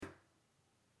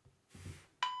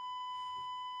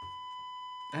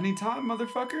Anytime,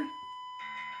 motherfucker.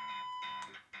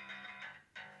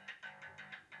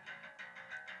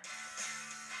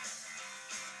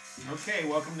 Okay,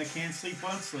 welcome to Can't Sleep,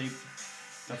 Won't Sleep.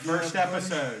 The first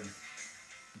episode.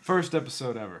 First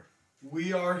episode ever.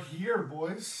 We are here,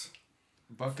 boys.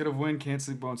 Bucket of Wind, Can't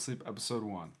Sleep, Won't Sleep, episode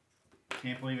 1.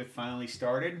 Can't believe it finally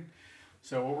started.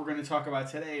 So what we're going to talk about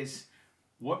today is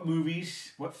what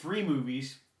three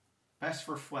movies best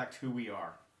reflect who we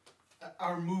are.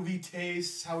 Our movie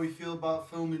tastes, how we feel about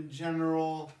film in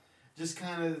general, just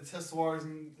kind of test the waters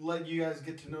and let you guys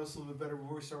get to know us a little bit better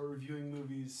before we start reviewing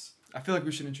movies. I feel like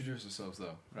we should introduce ourselves,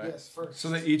 though, right? Yes, first. So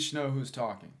they each know who's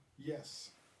talking. Yes.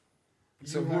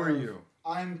 So who are you?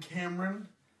 I'm Cameron.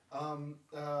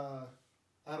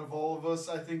 Out of all of us,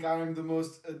 I think I am the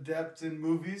most adept in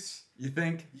movies. You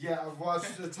think? Yeah, I've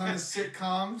watched a ton of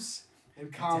sitcoms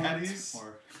and comedies.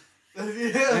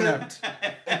 Adept Inept.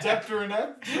 Adept or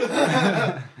inept?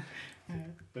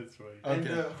 That's right. And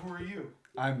Okay. who are you?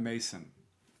 I'm Mason.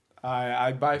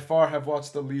 I by far have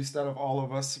watched the least out of all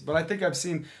of us, but I think I've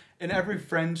seen, in every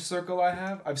friend circle I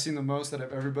have, I've seen the most out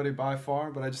of everybody by far,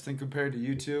 but I just think compared to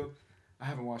you two, I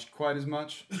haven't watched quite as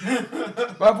much.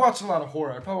 But I've watched a lot of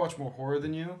horror. I probably watch more horror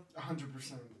than you,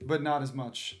 100%. but not as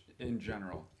much in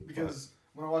general. Because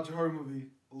when I watch a horror movie,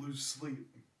 I lose sleep.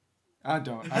 I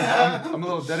don't. I'm a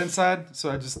little dead inside,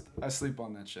 so I sleep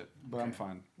on that shit. But I'm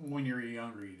fine. When you were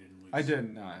younger, you didn't lose. I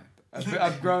didn't. No,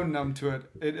 I've grown numb to it.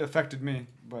 It affected me,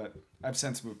 but I've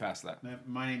since moved past that.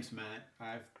 My name's Matt.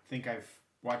 I think I've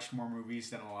watched more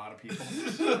movies than a lot of people,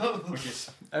 which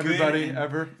is Everybody good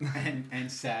ever.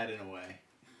 and sad in a way.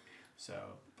 So,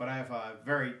 but I have a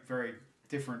very, very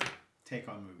different take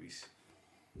on movies.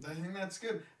 I think that's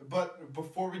good. But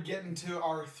before we get into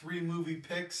our 3 movie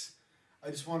picks, I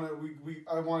just want to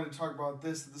I wanted to talk about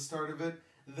this at the start of it.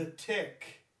 The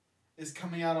Tick is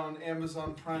coming out on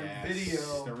Amazon Prime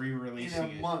Video they're in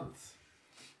re-releasing a month.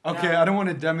 Okay, Now- I don't want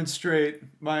to demonstrate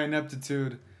my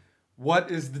ineptitude.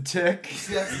 What is the Tick?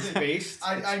 See, that's It's the- based.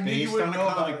 I knew based you would on a know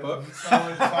about comic it. book. So I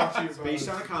wanted to talk to you It's about based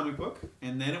it. on a comic book,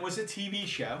 and then it was a TV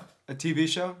show. A TV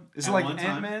show? Is it At like one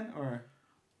time. Ant-Man or?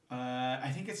 I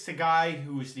think it's the guy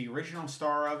who was the original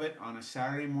star of it on a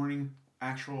Saturday morning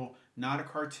not a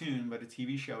cartoon, but a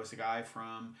TV show. It's the guy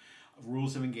from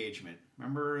Rules of Engagement.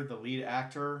 Remember the lead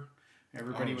actor?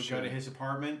 Everybody would go to his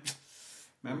apartment.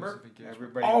 Remember? Rules of Engagement.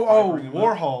 Everybody would Oh, bring him up.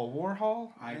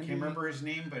 Warhol. I Andy? can't remember his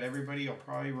name, but everybody will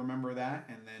probably remember that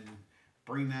and then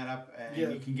bring that up. And Yeah.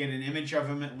 you can get an image of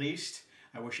him at least.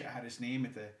 I wish I had his name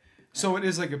at the... So it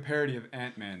is like a parody of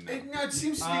Ant-Man. Now. It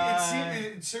seems to be.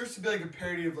 It serves to be like a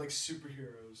parody of like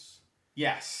superheroes.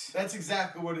 Yes. That's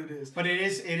exactly what it is. But it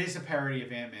is a parody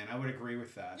of Ant-Man. I would agree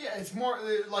with that. Yeah, it's more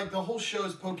like the whole show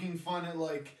is poking fun at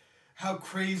like how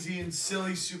crazy and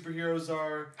silly superheroes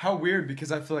are. How weird,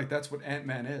 because I feel like that's what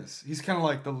Ant-Man is. He's kind of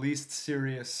like the least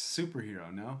serious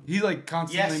superhero, no? He like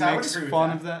constantly Yes, I would makes agree with fun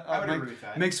that. of that. I would like, agree with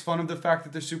that. Makes fun of the fact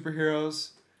that they're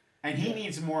superheroes. And he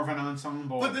needs more of an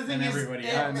ensemble But the thing than is, everybody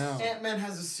else. I know. Ant-Man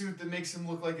has a suit that makes him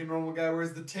look like a normal guy,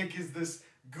 whereas the Tick is this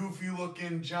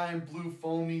goofy-looking giant blue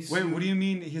foamy suit. Wait, what do you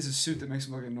mean he has a suit that makes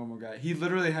him look like a normal guy? He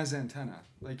literally has antenna.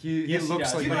 Like he Yes, he looks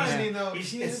does. like You know a what I man. mean, though? It's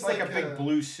He is like a big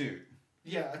blue suit.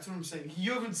 Yeah, that's what I'm saying.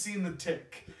 You haven't seen the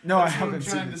Tick. No, I That's what I'm haven't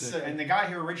trying seen to it. say. And the guy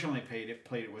who originally played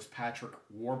it was Patrick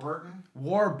Warburton.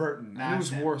 Warburton. And it was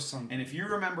That's it. War something. And if you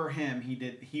remember him,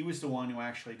 he was the one who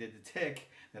actually did the Tick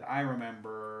that I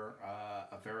remember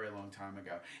a very long time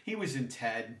ago. He was in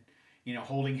Ted,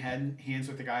 holding hands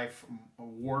with the guy from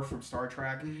War from Star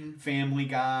Trek, Family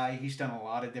Guy. He's done a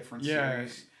lot of different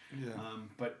series. Yeah.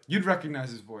 But You'd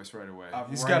recognize his voice right away.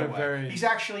 He's right got away. a very. He's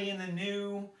actually in the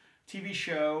new TV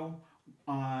show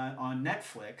on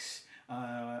Netflix.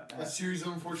 A series of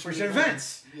unfortunate Unfortunate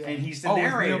events, Yeah. and he's the with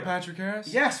narrator. Neil Patrick Harris.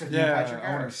 Yes, with Neil Yeah, Patrick I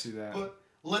want to Harris. see that. But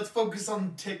let's focus on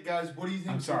the Tick, guys. What do you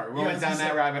think? I'm sorry, we Yeah, went as down you that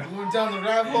said, rabbit We hole. went down the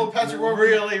rabbit hole. Patrick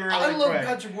Warburton. Really, really I love quick.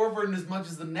 Patrick Warburton as much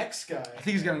as the next guy. I think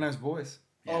he's got a nice voice.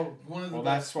 Yeah. Oh, one of the Well,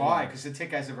 best. that's why, because the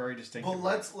Tick has a very distinctive.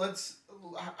 But let's.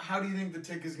 How do you think the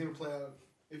Tick is gonna play out?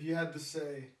 If you had to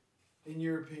say, in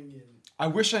your opinion. I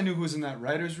wish I knew who was in that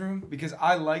writer's room, because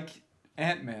I like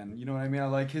Ant-Man. You know what I mean? I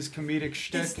like his comedic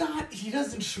shtick. It's not. He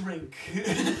doesn't shrink.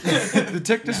 The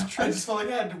Tick doesn't I shrink. just felt like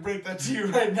I had to break that to you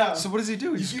right now. So what does he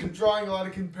do? you He's keep drawing a lot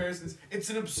of comparisons. It's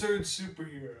an absurd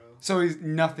superhero. so he's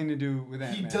nothing to do with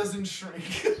Ant-Man. He doesn't shrink.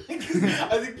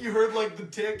 I think you heard like the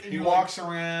Tick. And he you're walks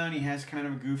around. He has kind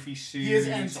of a goofy suit. He has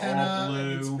He's antenna. all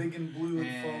And it's blue, big and blue and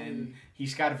and foamy.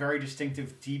 he's got a very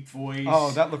distinctive deep voice.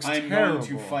 Oh, that looks I'm terrible.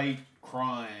 going to fight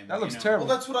crime. That looks you know? terrible.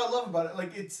 Well, that's what I love about it.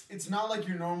 Like, it's not like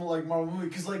your normal like Marvel movie,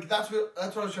 because like that's what I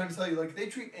was trying to tell you. Like, they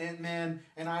treat Ant-Man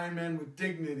and Iron Man with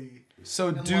dignity. So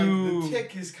And like the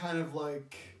Tick is kind of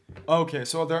like. Okay,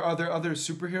 so are there other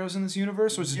superheroes in this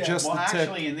universe, or is it Yeah, just Well, the Tick?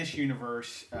 actually, in this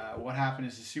universe, what happened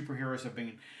is the superheroes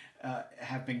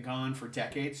have been gone for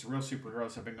decades. Real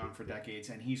superheroes have been gone for decades,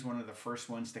 and he's one of the first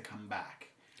ones to come back.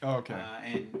 Oh, okay.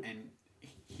 And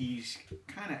he's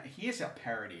he is a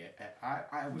parody.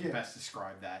 I would Yeah. best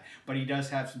describe that, but he does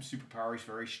have some superpowers.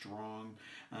 Very strong.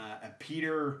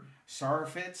 Peter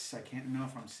Sarafitz, I can't know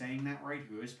if I'm saying that right,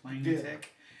 who is playing the Yeah.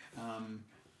 Tick.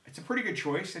 It's a pretty good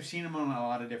choice. I've seen him on a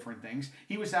lot of different things.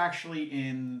 He was actually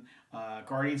in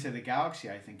Guardians of the Galaxy.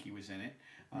 I think he was in it,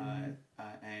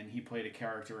 and he played a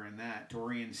character in that,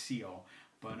 Dorian Seal.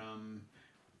 But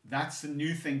that's the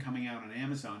new thing coming out on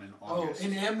Amazon in August. Oh,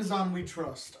 in Amazon we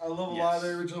trust. I love a lot of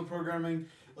their original programming.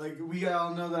 Like, we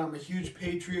all know that I'm a huge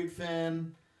Patriot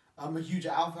fan. I'm a huge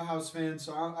Alpha House fan,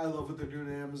 so I love what they're doing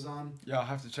at Amazon. Yeah, I'll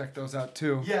have to check those out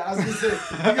too. Yeah, I was gonna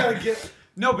say, you gotta get.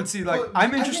 No, but see, like, Well,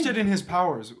 I'm I interested think- in his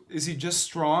powers. Is he just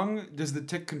strong? Does the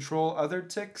Tick control other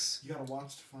ticks? You gotta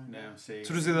watch to find No, out. see.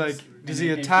 So does he like? And Does he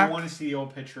if attack? you want to see the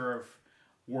old picture of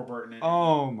Warburton,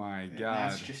 Oh my and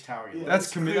god. that's just how he Yeah.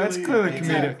 looks. That's that's clearly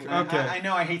Exactly. comedic. Okay. I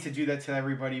know I hate to do that to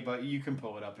everybody, but you can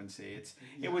pull it up and see.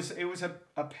 It was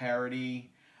a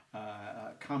parody,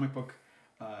 comic book,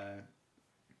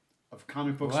 of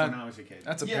comic books Well, when I was a kid.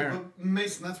 That's Yeah, apparent. but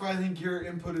Mason, that's why I think your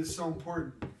input is so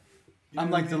important. You know I'm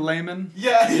what I like the mean? layman.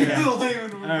 Yeah, you're Yeah. the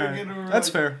layman. All right. That's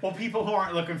fair. Well, people who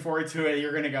aren't looking forward to it,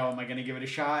 you're gonna go, "Am I gonna give it a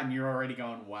shot?" And you're already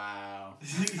going, "Wow."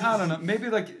 I don't know. Maybe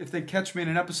like if they catch me in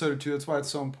an episode or two, that's why it's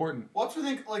so important. Well, that's what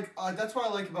I think. Like, that's what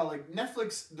I like about like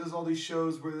Netflix does all these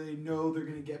shows where they know they're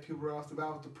gonna get people right off the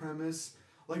bat with the premise.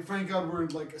 Like Frank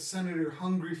Edward, like a senator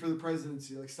hungry for the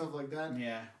presidency, like stuff like that.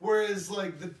 Yeah. Whereas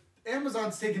like the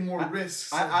Amazon's taking more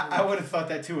risks. I would have thought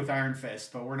that too with Iron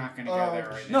Fist, but we're not gonna go there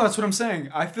right now. No, that's what I'm saying.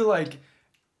 I feel like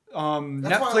That's why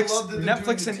I love that they're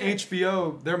Netflix doing and the Tick.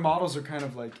 HBO, their models are kind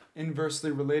of like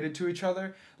inversely related to each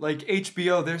other. Like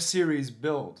HBO, their series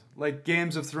build. Like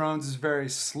Games of Thrones is very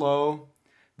slow,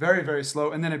 very very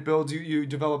slow, and then it builds. You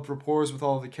develop rapport with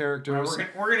all the characters.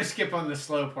 We're gonna skip on the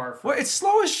slow part. Well, it's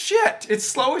slow as shit. It's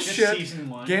slow as Just shit. season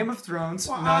one. Game of Thrones,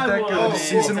 Well, not that I good. will,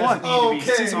 Season it one. doesn't need to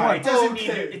be- Okay. Season All one. right, it doesn't need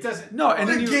Okay. to- It doesn't. No, and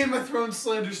the then you. Game of Thrones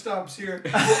slander stops here.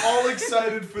 We're all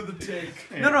excited for the Tick.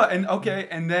 No, and okay,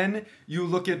 and then you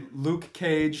look at Luke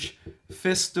Cage,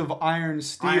 Fist of Iron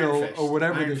Steel, Iron Fist. or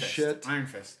whatever Iron the Fist. shit. Iron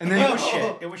Fist. And then- it was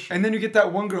shit. It was shit. And then you get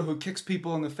that one girl who kicks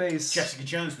people in the face. Jessica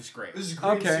Jones was great. This is a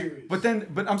great Okay, series.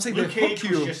 but I'm saying Luke they hook Cage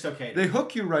was you. just okay. They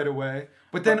hook you right away,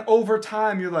 but then over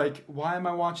time you're like, why am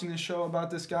I watching this show about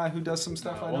this guy who does some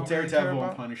stuff I well, don't really care Daredevil and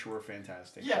about? Punisher were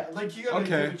fantastic. Yeah, like you gotta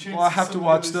Okay, give a chance well I have to some of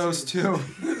watch the those series.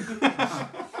 too.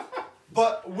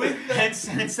 But with that,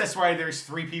 Hence, that's why there's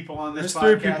 3 people on this There's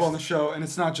podcast. 3 people on the show, and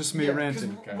it's not just me yeah, 'cause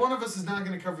ranting. Okay. one of us is not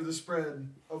going to cover the spread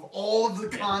of all of the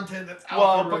content that's out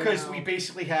Well, there right because now. we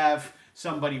basically have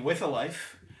somebody with a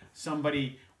life,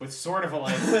 somebody with sort of a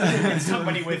life, and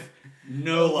somebody with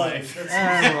no life.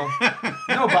 Well,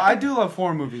 no, but I do love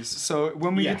horror movies, so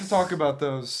when we get to Yes. talk about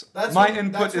those, That's my when-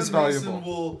 input that's is when Mason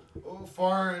valuable. will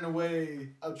far and away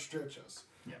outstretch us.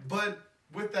 Yeah. But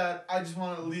with that, I just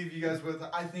want to leave you guys with.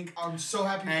 I think I'm so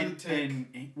happy for And, the Tick.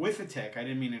 and with the Tick, I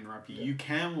didn't mean to interrupt you. You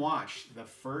can watch the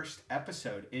first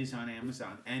episode is on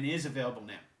Amazon and is available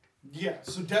now. Yeah,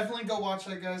 so definitely go watch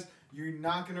that, guys. You're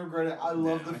not gonna regret it. I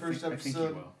love No, the first I think you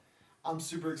episode. will. I'm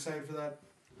super excited for that.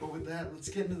 But with that, let's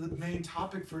get into the main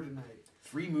topic for tonight.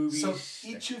 3 movies. So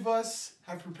each of us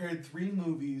have prepared 3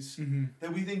 movies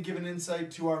that we think give an insight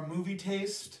to our movie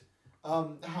taste,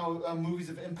 how movies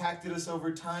have impacted us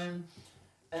over time,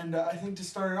 and I think to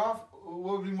start it off,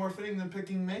 what would be more fitting than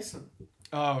picking Mason?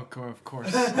 Oh, of course. Of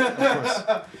course.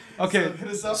 Okay, So hit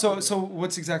us up so with it. so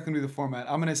what's exactly going to be the format?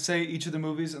 I'm going to say each of the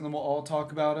movies, and then we'll all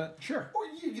talk about it. Sure. Or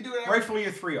you can do it. Rifle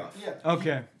your 3 off. Yeah.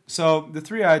 Okay, so the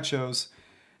 3 I chose,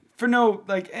 for no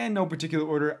particular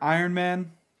order: Iron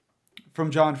Man,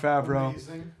 from Jon Favreau;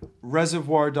 Amazing.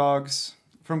 Reservoir Dogs,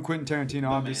 from Quentin Tarantino,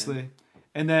 obviously,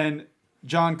 and then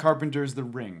John Carpenter's The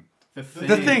Ring. The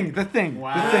Thing. The Thing.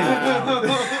 Wow. The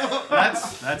Thing.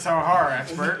 That's our horror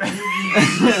expert.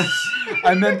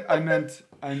 I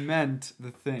meant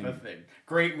The Thing. The Thing.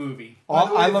 Great movie. By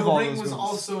the way, I love The all Ring those was movies.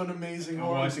 also an amazing It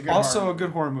horror. was a good Also horror a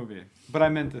good horror movie, but I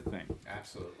meant The Thing.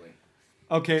 Absolutely.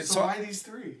 Okay, So so why these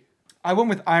 3? I went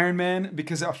with Iron Man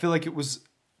because I feel like it was,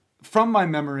 from my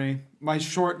memory, my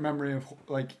short memory of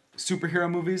like superhero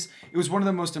movies. It was one of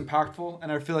the most impactful,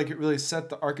 and I feel like it really set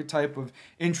the archetype of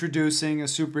introducing a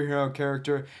superhero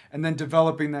character and then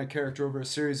developing that character over a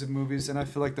series of movies. And I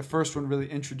feel like the first one really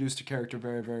introduced a character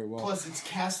very, very well. Plus, its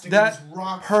casting That was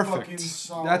rock perfect. fucking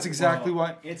solid. That's exactly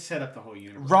what It set up the whole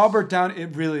universe. Robert Downey.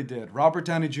 It really did. Robert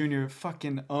Downey Jr.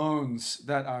 fucking owns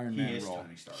that Iron He Man is role.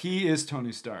 Tony Stark. He is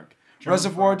Tony Stark. John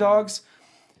Reservoir Fargo. Dogs.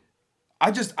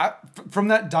 From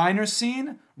that diner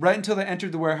scene right until they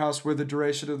entered the warehouse, where the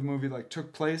duration of the movie like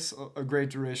took place, a great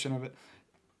duration of it.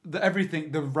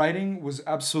 The writing was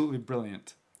absolutely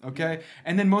brilliant. Okay,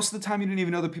 and then most of the time you didn't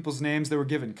even know the people's names. They were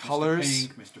given colors,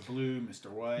 Mr. Pink, Mr. Blue,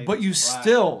 Mr. White. but you Black.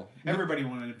 still Everybody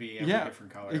wanted to be every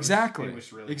different color. Exactly. It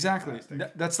was really exactly.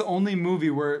 fantastic. That's the only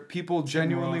movie where people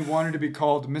genuinely Roth. wanted to be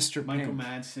called Mr. Michael Pink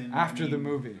Madsen. after I the mean,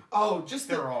 movie. Oh, just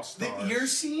They're all the stars. ear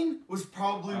scene was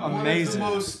probably one of the Amazing.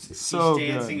 most. So he's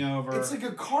dancing good. over. It's like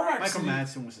a car Michael accident.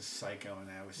 Madsen was a psycho in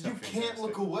that. It was so You can't fantastic.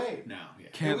 look away. No, yeah.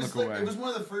 Can't it was look like, away. It was one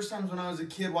of the first times when I was a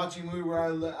kid watching a movie where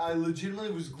I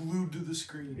legitimately was glued to the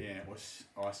screen. Yeah, it was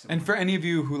awesome. And for any of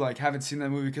you who like haven't seen that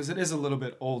movie, because it is a little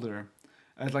bit older,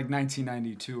 at like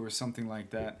 1992 or something like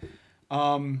that.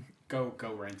 go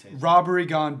rent it. Robbery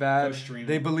gone bad. Go stream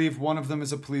They it. believe one of them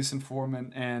is a police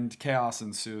informant, and chaos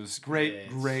ensues. Great,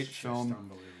 It's great just film.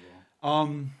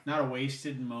 Unbelievable. Not a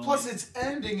wasted moment. Plus, its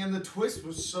ending and the twist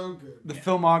was so good. The Yeah.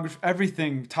 filmography,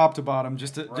 everything, top to bottom,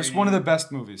 just one of the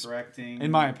best movies. directing,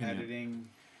 in my opinion. editing.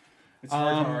 It's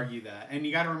hard to argue that. And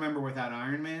you got to remember, without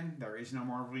Iron Man, there is no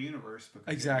Marvel Universe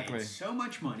because Exactly. it made so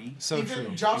much money. So Even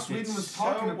true. Joss It did Whedon was so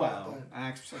talking about well.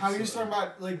 that. How he was talking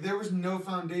about, like, there was no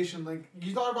foundation. Like,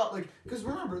 you thought about, like, because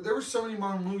remember, there were so many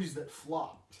Marvel movies that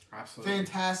flopped. Absolutely.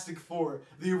 Fantastic Four,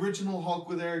 the original Hulk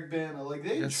with Eric Bana. Like,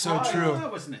 they That's so tried. true. Well,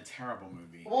 that wasn't a terrible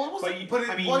movie. Well, it wasn't- but it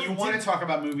I mean, wasn't- you want to talk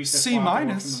about movies that C flopped away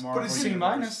minus, from the but Marvel it's C Universe.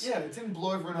 minus. Yeah, it didn't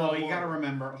blow everyone out. Well, of you the got to water.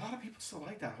 remember, a lot of people still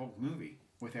like that Hulk movie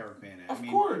with Eric Bana. Of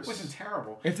course. It wasn't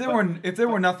terrible. If there But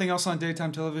were nothing else on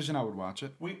daytime television, I would watch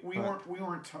it. we but-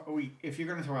 weren't if you're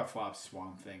going to talk about flops,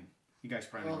 Swamp Thing. You guys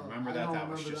probably don't Oh, remember I that. don't That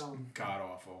was remember just that one. god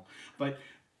awful. But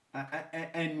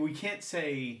and we can't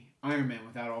say Iron Man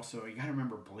without also, you got to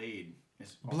remember Blade.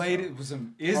 Is also Blade is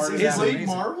part of Is that Blade amazing.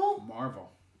 Marvel?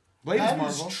 Marvel. Blade That is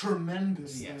Marvel. is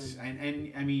tremendous. Yes, then.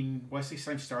 and I mean, Wesley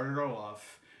Snipes started it all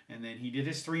off, and then he did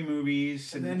his 3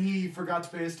 movies, And then he forgot to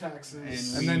pay his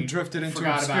taxes. And then drifted into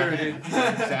forgot about obscurity. him.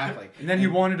 Exactly. And then he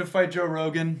wanted to fight Joe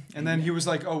Rogan, and then he was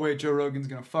like, "Oh wait, Joe Rogan's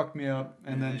gonna fuck me up,"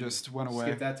 and then just went away.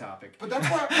 Skip that topic. But that's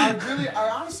why I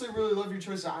honestly really love your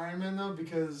choice of Iron Man though,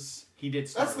 because He did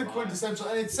start that's the a lot. quintessential,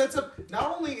 and it sets up.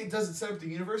 Not only it does it set up the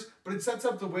universe, but it sets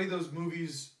up the way those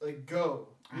movies like go.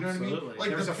 You know what I mean? Absolutely. Like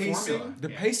There's the a pacing. formula. The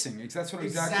Yeah. pacing, that's what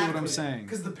exactly what I'm saying.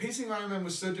 Because the pacing of Iron Man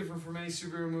was so different from any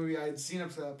superhero movie I had seen up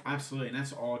to that point. Absolutely, and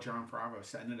that's all John Favreau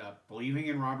setting it up, believing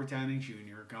in Robert Downey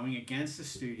Jr., going against the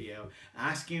studio,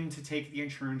 asking him to take the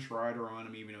insurance rider on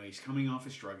him, even though he's coming off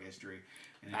his drug history.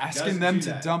 And if he Asking doesn't them do to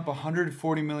that, dump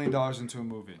 $140 million into a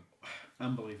movie.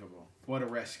 unbelievable. What a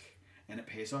risk, and it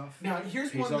pays off. Now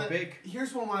here's Pays one off that big.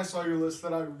 here's one when I saw your list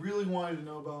that I really wanted to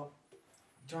know about.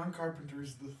 John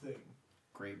Carpenter's The Thing.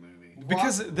 Great movie.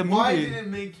 Because the Why movie- didn't it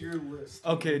make your list?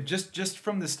 Okay, just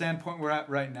from the standpoint we're at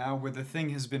right now, where the thing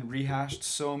has been rehashed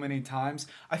so many times,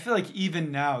 I feel like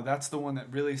even now that's the one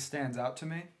that really stands out to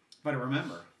me. But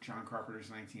remember, John Carpenter's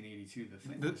 1982, The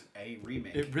Thing was a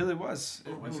remake. It really was.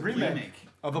 It was a a remake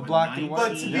of a from black and white.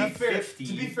 But to be Yeah. fair,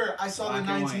 1950 I saw the black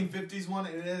and white. 1950s one,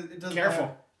 and it doesn't.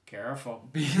 Careful. Careful.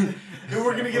 And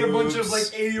we're gonna get a bunch of Oops. like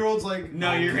 80-year-olds like.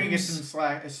 No, you're gonna get "Oops." some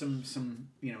slack, some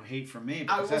hate from me I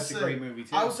because will that's say, a great movie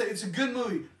too. I will say it's a good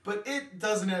movie, but it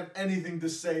doesn't have anything to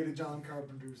say to John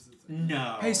Carpenter's The Thing.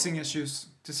 No. Pacing issues,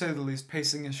 to say the least.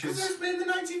 Pacing Because issues. there's been in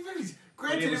the 1950s. But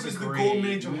Granted, it was a the great golden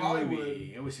age of movie. Hollywood.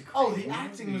 It was a great Oh, the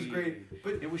acting was movie. great,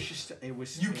 but It was just it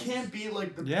was. you it was- can't beat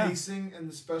like the Yeah. pacing and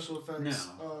the special effects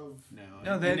No. of. No,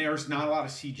 No, and they- there was not a lot of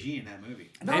CG in that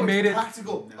movie. No, They it's made it-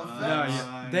 practical No, effects. No,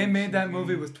 yeah. They made that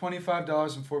movie with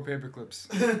 $25 and 4 paper clips.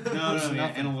 No, yeah, nothing.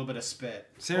 and a little bit of spit.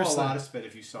 Seriously. Well, a lot of spit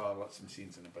if you saw some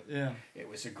scenes in it, but Yeah. it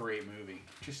was a great movie.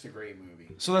 Just a great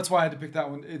movie. So that's why I had to pick that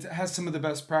one. It has some of the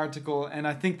best practical, and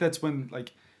I think that's when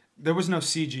like there was no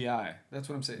CGI. That's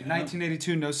what I'm saying. Yeah.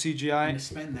 1982, no And CGI. to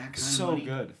spend that kind So of money,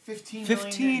 good. $15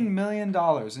 $15 million in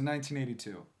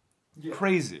 1982. Yeah.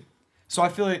 Crazy. So I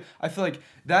feel like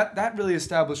that really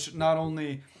established not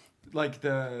only like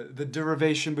the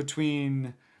derivation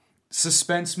between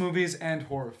suspense movies and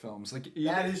horror films. Like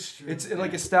That is true. it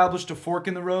like established a fork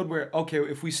in the road where okay,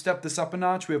 if we step this up a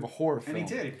notch, we have a horror film. And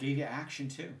he did. It gave you action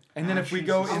too. And then if we Action,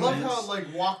 go I in love suspense. how it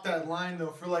like walked that line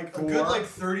though for like a Gore. good like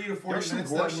 30 to 40 There's some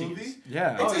minutes gore that scenes. movie.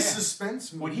 Yeah. It's Oh, a yeah.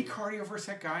 suspense movie. When he cardioverts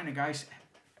that guy and the guy's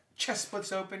chest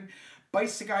splits open,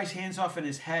 bites the guy's hands off in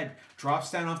his head,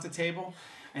 drops down off the table,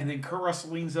 and then Kurt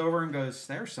Russell leans over and goes,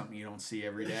 "There's something you don't see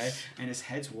every day," and his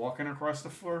head's walking across the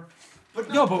floor. But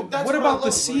No, but that's what what I about the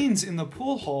love, scenes in the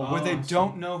pool hall where they Oh,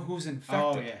 don't know who's infected?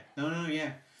 Oh yeah, no,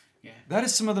 yeah. That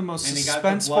is some of the most And they got the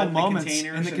blood suspenseful in the moments containers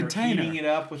in the and they're container. heating it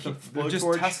up with the They're just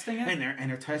blowtorch, testing it? and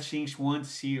they're touching each one to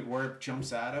see where it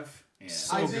jumps out of. Yeah,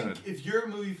 So I good. think if you're a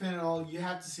movie fan at all, you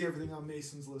have to see everything on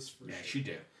Mason's list for yeah, sure. she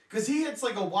do. Because he hits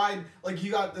like a wide, like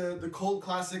you got the cult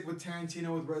classic with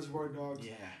Tarantino with Reservoir Dogs.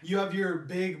 Yeah, You have your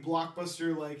big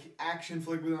blockbuster like action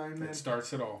flick with Iron Man. that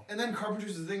starts it all. And then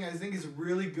Carpenter's The Thing, I think, is a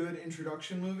really good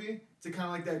introduction movie to kind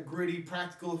of like that gritty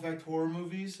practical effect horror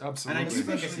movies. And I Absolutely. do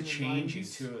think it's a Especially in the changing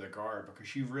 90s. too of the guard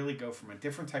because you really go from a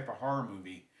different type of horror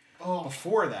movie. Oh,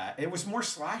 Before that, it was more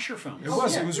slasher films. It Oh,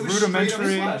 was. yeah, It was it was straight up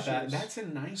rudimentary. slasher. That's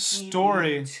in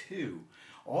 1982.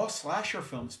 All slasher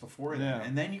films before that, Yeah.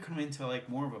 and then you come into like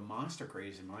more of a monster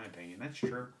craze, in my opinion. That's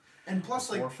true. and plus,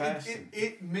 like, Before Fast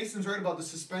Mason's right about the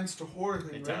suspense to horror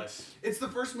thing, It right? does. It's the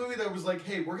first movie that was like,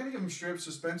 hey, we're going to give him straight up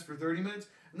suspense for 30 minutes,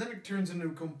 and then it turns into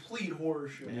a complete horror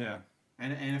show. Yeah.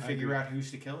 And figure agree. out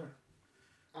who's the killer.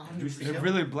 100%. It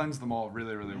really blends them all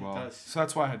really, really It well. does. So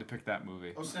that's why I had to pick that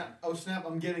movie. Oh snap,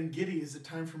 I'm getting giddy. Is it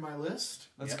time for my list?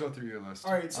 Let's Yep. go through your list.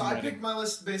 Alright, so I'm I ready. picked my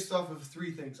list based off of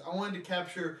three things. I wanted to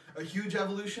capture a huge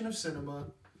evolution of cinema,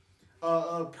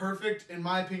 perfect, in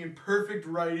my opinion, perfect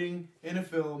writing in a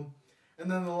film, and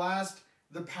then the last,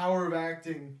 the power of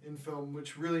acting in film,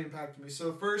 which really impacted me.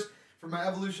 So first, for my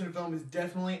evolution of film is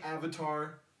definitely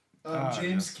Avatar, James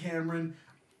yes. Cameron.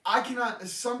 I cannot,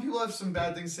 some people have some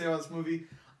bad things to say about this movie.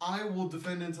 I will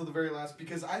defend it until the very last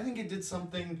because I think it did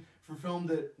something for film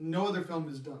that no other film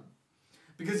has done.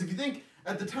 Because if you think,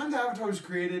 at the time that Avatar was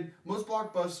created, most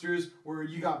blockbusters were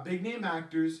you got big name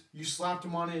actors, you slapped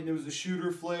them on it and it was a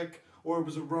shooter flick or it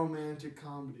was a romantic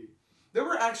comedy. There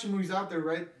were action movies out there,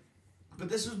 right? But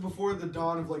this was before the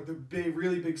dawn of like the big,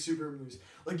 really big superhero movies.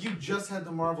 Like you just had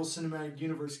the Marvel Cinematic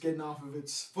Universe getting off of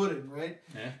its footing, right?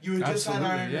 Yeah. You had just had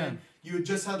Absolutely, Iron yeah. Man. You had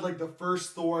just had like the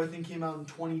first Thor, I think came out in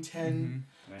 2010.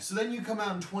 Mm-hmm. Yeah. So then you come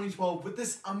out in 2012 with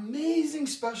this amazing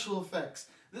special effects.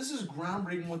 This is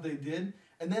groundbreaking what they did.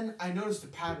 And then I noticed a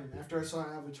pattern after I saw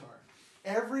Avatar.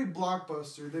 Every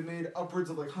blockbuster, they made upwards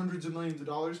of like hundreds of millions of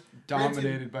dollars.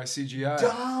 Dominated by CGI.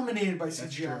 Dominated by That's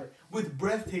CGI. true. With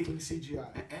breathtaking CGI.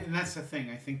 And that's the thing.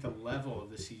 I think the level of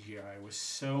the CGI was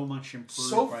so much improved.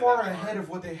 So by far that ahead part. of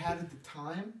what they had at the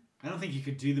time. I don't think you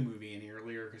could do the movie any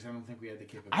earlier because I don't think we had the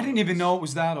capability. I didn't even know it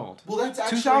was that old. Well, that's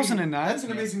actually 2009? That's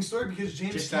an amazing story because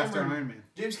Just after Iron Man.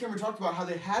 James Cameron talked about how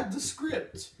they had the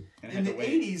script And in had the to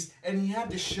wait. 80s and he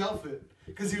had to shelf it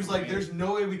because he was like, Right. there's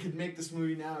no way we could make this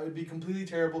movie now. It'd be completely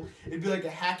terrible. It'd be like a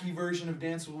hacky version of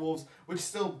Dance with Wolves, which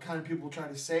still kind of people try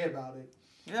to say about it.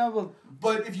 Yeah, well,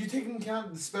 But if you take into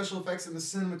account the special effects and the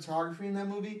cinematography in that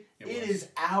movie, It it was. is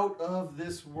out of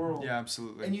this world. yeah,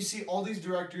 absolutely. And you see all these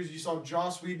directors, you saw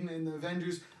Joss Whedon in the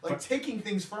Avengers, like But- taking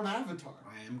things from Avatar.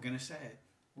 I am going to say it.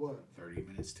 What? 30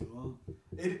 minutes too long.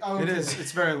 It Okay. is.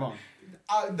 It's very long.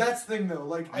 That's the thing though.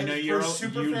 Like, I know for you're a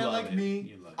super you fan love like it. me,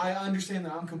 You love it. I understand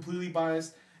that I'm completely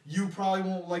biased. You probably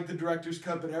won't like the director's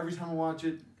cut, but every time I watch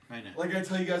it, I know. like I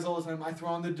tell you guys all the time, I throw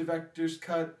on the director's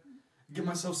cut, get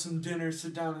myself some dinner,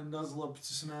 sit down and nuzzle up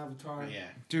to some Avatar. Yeah.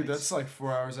 Dude, It's- that's like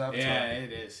 4 hours Avatar. Yeah,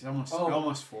 it is. It's almost Oh.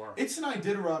 almost 4. It's an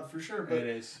Iditarod for sure, but It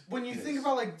is. when you It think is.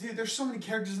 about like, dude, there's so many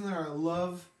characters in there I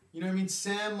love. You know what I mean?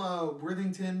 Sam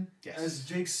Worthington Yes. as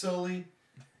Jake Sully.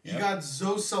 You Yep. got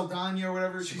Zoe Saldana or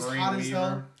whatever. She's Sigourney hot as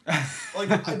hell. Weaver.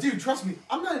 Like, dude, trust me,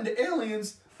 I'm not into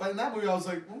aliens, but in that movie, I was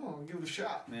like, oh, I'll give it a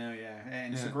shot. No, yeah.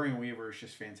 And Yeah. Sigourney Weaver is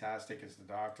just fantastic as the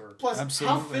Doctor. Plus, how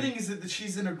Absolutely. fitting is it that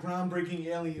she's in a groundbreaking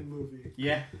alien movie?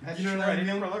 Yeah, that's You know true. what I I mean?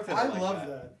 never looked at it I like love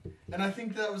that. And I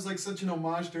think that was like such an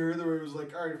homage to her, where it was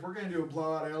like, all right, if we're gonna do a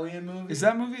blowout alien movie, Is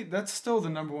that movie? That's still the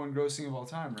 #1 grossing of all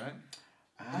time, right?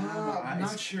 I'm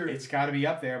not sure. It's got to be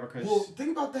up there because Well,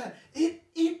 think about that. It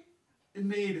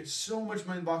made so much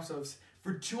money in the box office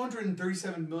for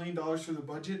 $237 million for the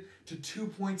budget to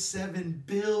 $2.7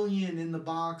 billion in the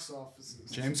box offices.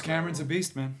 James Cameron's a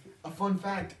beast, man. A fun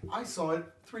fact: I saw it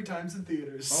 3 times in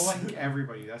theaters. oh, I think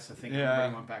everybody. That's the thing. Yeah.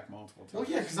 Everybody went back multiple times. Well,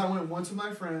 yeah, because I went once with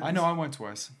my friends. I know I went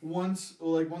twice. Once,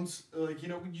 you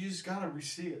know, you just gotta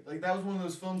re-see it. Like that was one of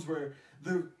those films where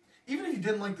even if you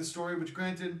didn't like the story, which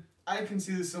granted, I can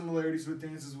see the similarities with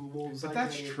Dances with Wolves. But I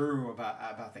that's get it. true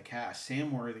about the cast.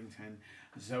 Sam Worthington,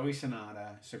 Zoe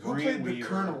Sonata, Who Sigourney played the Weaver,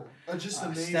 Colonel? Just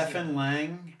amazing. Stephen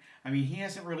Lang. I mean, he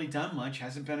hasn't really done much.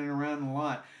 Hasn't been around a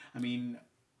lot. I mean,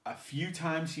 a few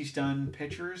times he's done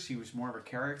pictures. He was more of a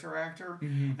character actor.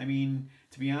 Mm-hmm. I mean,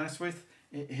 to be honest with,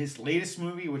 his latest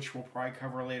movie, which we'll probably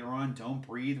cover later on, Don't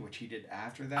Breathe, which he did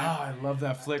after that. I love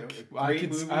that flick. Great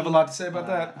movie. I have a lot to say about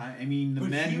that. I mean, The But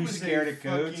Men he Who was Scared a at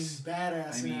Goats. fucking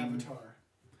badass I in mean, Avatar.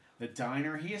 The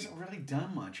Diner. He hasn't really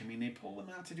done much. I mean, they pulled him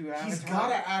out to do Avatar. He's got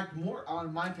to act more,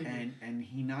 in my opinion. and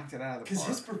he knocked it out of the Because park.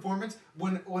 his performance,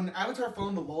 when Avatar fell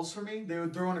into lulls for me, they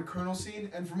would throw in a Colonel scene,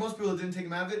 and for most people, it didn't take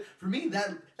him out of it. For me,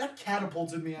 that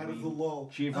catapulted me out of the lull.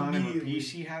 Giovanni immediately.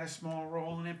 Ribisi had a small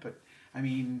role in it, but I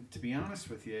mean, to be honest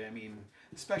with you, I mean,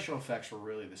 the special effects were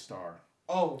really the star.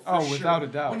 Oh, Oh, sure. without a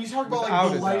doubt. When you talk about Without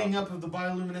like the a lighting doubt. up of the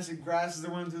bioluminescent grasses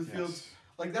that went into the Yes. fields,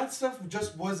 like that stuff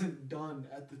just wasn't done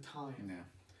at the time. Yeah.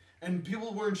 And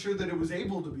people weren't sure that it was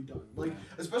able to be done. Like,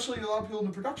 especially a lot of people in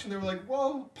the production, they were like,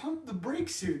 "Whoa, pump the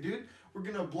brakes here, dude. We're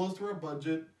gonna blow through our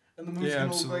budget, and the movie's Yeah, gonna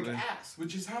look absolutely. like ass,"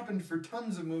 which has happened for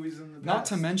tons of movies in the past. Not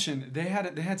to mention, they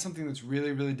had something that's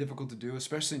really, really difficult to do,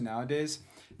 especially nowadays.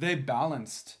 They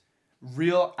balanced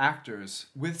real actors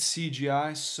with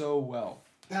CGI so well.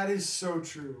 That is so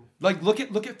true. Like look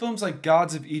at films like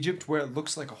Gods of Egypt, where it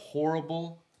looks like a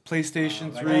horrible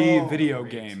PlayStation That 3 got video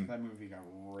ripped. game. That movie got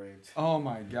ripped. Oh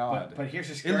my god! But here's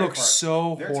the It scary looks part.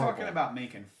 so They're horrible. talking about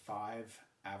making 5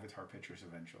 Avatar pictures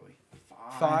eventually.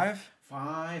 5?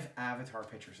 5 Avatar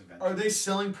pictures eventually. Are they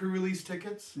selling pre-release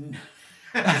tickets? No.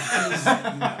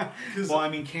 'Cause Well, I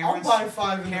mean, I'll buy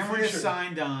 5 in the Cameron is future.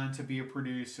 signed on to be a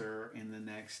producer in the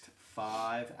next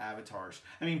 5 Avatars.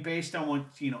 I mean, based on what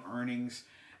earnings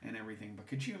and everything. But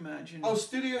could you imagine? Oh,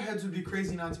 studio heads would be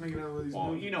crazy not to make another one of these well,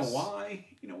 movies. you know why?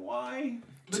 You know why?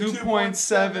 The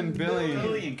 2.7 billion.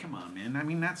 Billion. Come on, man. I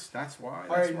mean, that's why. All right,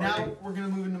 That's why now we're gonna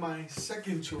move into my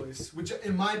second choice, which,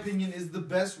 in my opinion, is the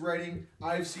best writing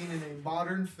I've seen in a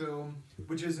modern film,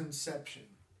 which is Inception.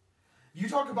 You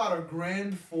talk about a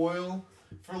grand foil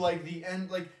for like the end.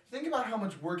 Like, think about how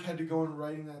much work had to go in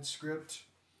writing that script,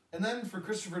 and then for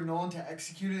Christopher Nolan to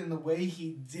execute it in the way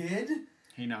he did.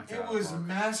 he knocked it It out of was the park.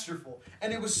 masterful,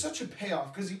 and it was such a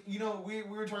payoff because we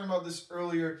were talking about this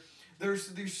earlier.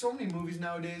 There's so many movies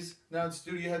nowadays. Now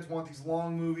studio heads want these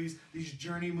long movies, these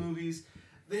journey movies.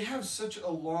 They have such a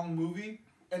long movie,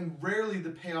 and rarely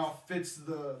the payoff fits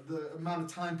the amount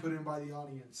of time put in by the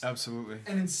audience. Absolutely.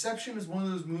 And Inception is one of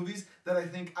those movies that I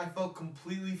think I felt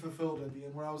completely fulfilled at the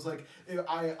end, where I was like,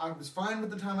 I was fine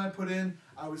with the time I put in.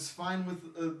 I was fine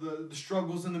with the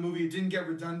struggles in the movie. It didn't get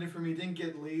redundant for me. It didn't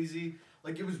get lazy.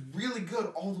 Like, it was really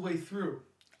good all the way through.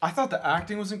 I thought the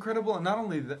acting was incredible, and not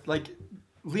only that, like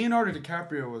Leonardo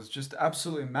DiCaprio was just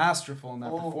absolutely masterful in that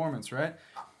performance, right?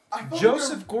 I felt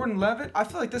Joseph Gordon-Levitt, I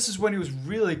feel like this is when he was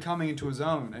really coming into his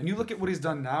own. And you look at what he's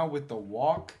done now with The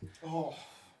Walk. Oh,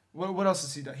 What else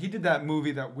has he done? He did that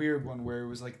movie, that weird one where it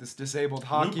was like this disabled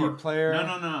hockey Looper. player.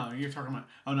 No. You're talking about.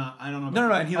 Oh no, I don't know.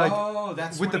 No, and he like Oh,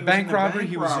 that's with the when he was in bank robbery. bank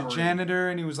He was a robbery. janitor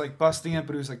and he was like busting it,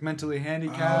 but he was like mentally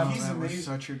handicapped. Oh, He's that was amazing.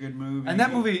 such a good movie. And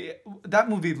that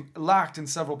movie lacked in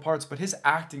several parts, but his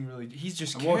acting really, he's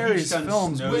just Well, he's carries done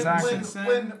films Snow with his When- acting. since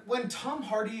then. when Tom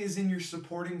Hardy is in your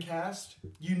supporting cast,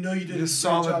 you know you did a It's a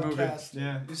great solid job movie. casting.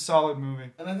 Yeah, it's a solid movie.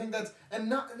 And I think that's and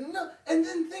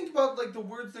then think about like the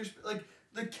words there's like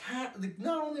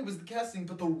not only was the casting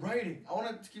but the writing. I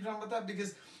want to keep talking about that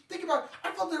because think about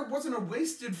I felt there wasn't a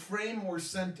wasted frame or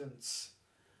sentence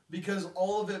because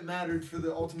all of it mattered for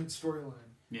the ultimate storyline.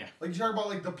 Yeah. Like you talk about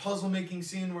like the puzzle making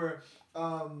scene where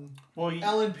Well,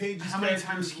 Ellen Page's how many character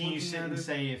times is can you looking sit at and it.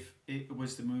 say if it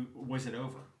was the movie, was it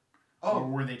over? Or Oh,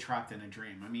 were they trapped in a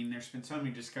dream? I mean, there's been so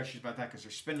many discussions about that because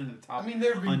they're spinning the top. I mean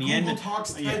there have been on the Google end-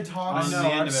 Talks, yeah, TED Talks. on I the know.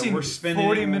 end I've of it, seen we're spinning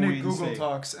 40-minute it Google Wednesday.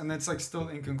 Talks, and it's like still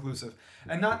inconclusive.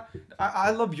 And I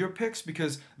love your picks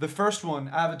because the first one,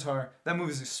 Avatar, that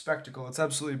movie is a spectacle. It's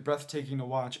absolutely breathtaking to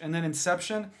watch. And then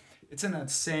Inception, it's in that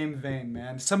same vein,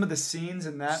 man. Some of the scenes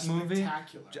in that movie,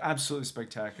 Spectacular. absolutely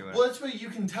spectacular. Well, that's what you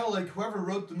can tell. Like whoever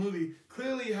wrote the movie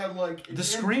clearly had like an The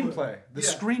input. screenplay, Yeah.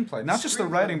 screenplay, not just the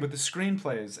Screenplay. writing, but the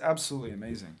screenplay is absolutely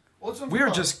amazing. Well, that's what I'm We are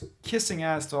talking just kissing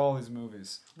ass to all these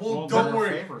movies. Well, Well, don't they're worry.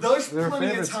 favorites. There's They're plenty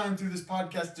favorites. of time through this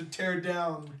podcast to tear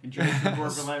down. And Joseph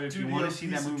Gordon-Levitt, if you want to Studio see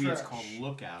that piece of movie, it's trash. called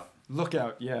Lookout.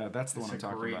 Lookout, yeah, that's the It's one I'm a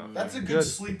talking great about. movie. That's a good, Good.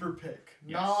 sleeper pick.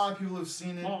 Yes. Not a lot of people have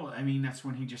seen it. Well, I mean, that's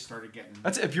when he just started getting.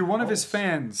 That's if you're one of his Pulse.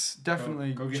 fans,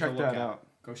 definitely Go get check The that Lookout. out.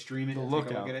 Go stream it. The and take a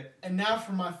Lookout. look at it. And now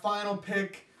for my final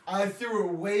pick, I threw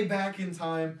it way back in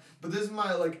time, but this is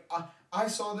my I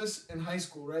saw this in high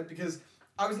school, right? Because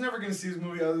I was never gonna see this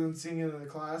movie other than seeing it in a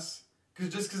class.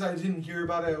 Because I didn't hear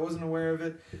about it, I wasn't aware of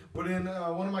it. But in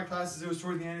one of my classes, it was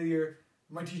toward the end of the year,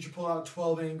 my teacher pulled out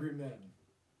 12 Angry Men.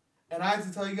 And I have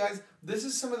to tell you guys, this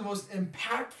is some of the most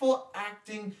impactful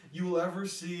acting you will ever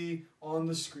see on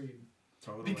the screen.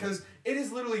 Totally. Because it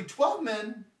is literally 12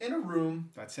 men in a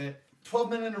room That's it. 12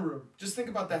 men in a room. Just think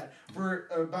about that. For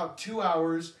about 2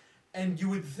 hours, and you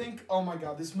would think, oh my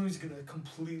god, this movie's going to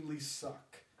completely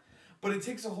suck. But it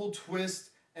takes a whole twist,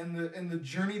 and the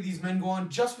journey these men go on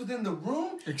just within the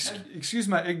room. Excuse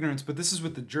my ignorance, but this is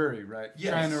with the jury, right?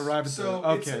 Yes. Trying to arrive at so the...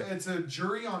 Okay. it's a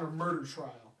jury on a murder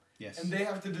trial. Yes. And they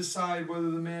have to decide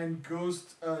whether the man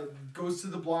goes to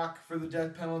the block for the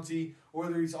death penalty or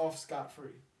whether he's off scot-free.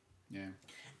 Yeah.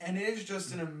 And it is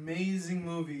just an amazing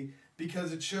movie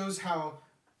because it shows how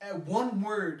one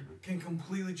word can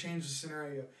completely change the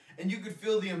scenario. And you could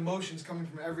feel the emotions coming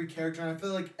from every character. And I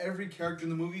feel like every character in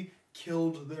the movie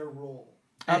killed their role.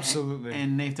 Absolutely.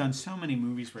 And they've done so many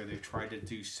movies where they've tried to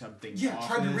do something off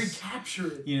tried to this. recapture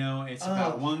it. You know, it's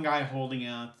about one guy holding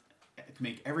out to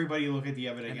make everybody look at the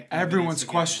evidence. And everyone's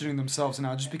questioning themselves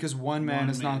now just because one man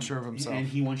is not sure of himself. And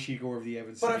he wants you to go over the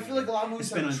evidence. But I feel like a lot of movies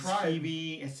it's been on have tried.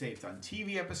 TV. They've done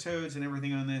TV episodes and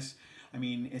everything on this. I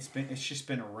mean, it's just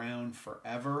been around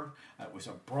forever. It was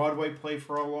a Broadway play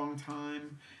for a long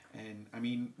time. And, I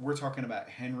mean, we're talking about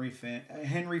Henry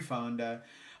Fonda,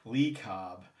 Lee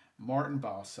Cobb, Martin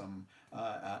Balsam,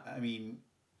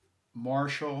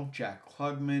 Marshall, Jack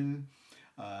Klugman,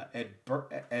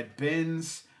 Ed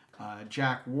Binns,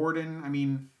 Jack Warden. I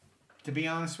mean, to be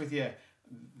honest with you,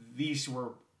 these were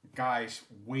guys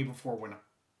way before when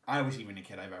I was even a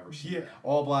kid I've ever seen. Yeah.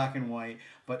 All black and white,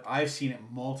 but I've seen it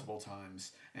multiple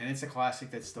times, and it's a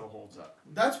classic that still holds up.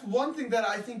 That's one thing that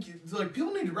I think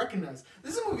people need to recognize.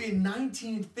 This is a movie in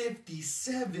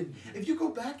 1957. Mm-hmm. If you go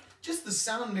back, just the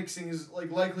sound mixing is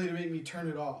likely to make me turn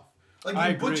it off. Like I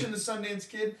in Butch agree. and the Sundance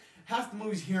Kid, half the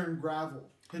movie's hearing gravel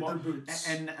hit their boots.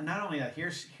 And not only that,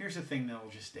 here's the thing that'll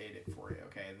just state it for you.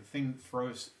 Okay, the thing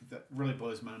that really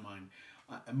blows my mind.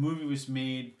 A movie was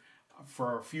made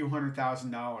for a few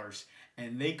 $100,000,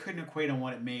 and they couldn't equate on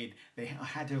what it made. They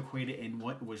had to equate it in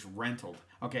what was rented.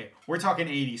 Okay, we're talking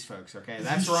 80s, folks. Okay,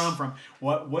 that's where I'm from.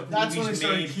 What That's when they movies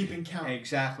started made keeping count.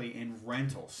 exactly in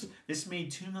rentals. This made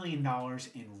 $2 million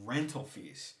in rental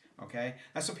fees. Okay,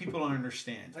 that's what people don't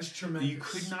understand. That's tremendous. You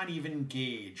could not even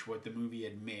gauge what the movie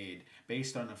had made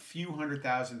based on a few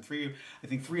 $100,000, I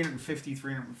think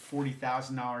 $350,000,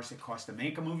 $340,000 it cost to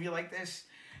make a movie like this,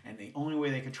 and the only way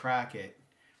they could track it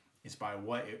is by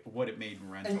what it made in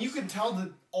rentals. And you could tell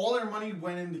that all their money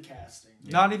went into casting.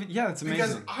 Not even... Yeah, it's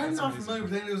amazing. Because I'm That's not amazing. familiar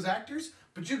with any of those actors,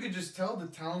 but you could just tell the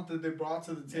talent that they brought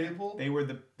to the table. They were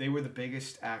the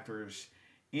biggest actors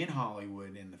in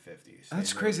Hollywood in the 50s.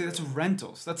 That's They crazy. really That's were.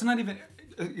 rentals. That's not even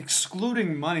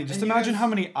excluding money. Just And you imagine guys- how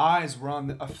many eyes were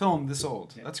on a film this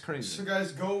old. Yeah. That's crazy. So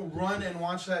guys, go run and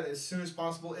watch that as soon as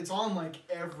possible. It's on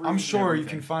every... I'm sure you everything.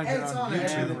 can find it It's on on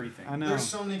YouTube. everything. I know. There's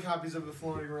so many copies of it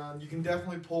floating around. You can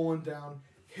definitely pull one down.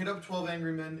 Hit up 12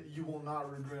 Angry Men. You will not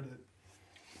regret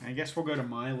it. I guess we'll go to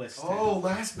my list. Oh,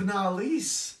 last but not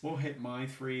least. We'll hit my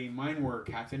three. Mine were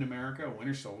Captain America,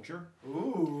 Winter Soldier.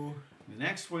 Ooh. The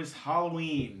next was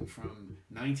Halloween from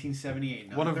 1978.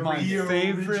 Not One of the my remake,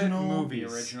 favorite original- movies.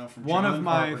 the original from One John of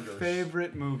my Carpenter's.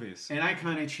 favorite movies. And I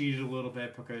kind of cheated a little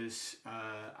bit because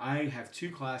I have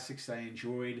two classics I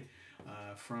enjoyed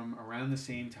from around the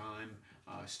same time.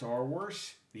 Star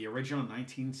Wars, the original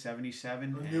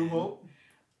 1977. A New Hope.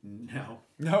 No.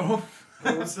 No.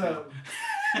 What's that?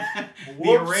 The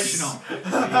Whoops. original.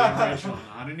 The original.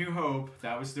 Not A New Hope.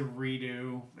 That was the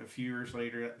redo a few years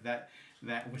later. That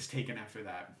was taken after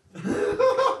that.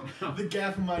 The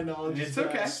gap in my knowledge It's is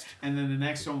okay. vast. And then the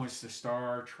next one was the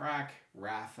Star Trek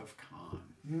Wrath of Khan.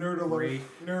 Nerd alert. Great.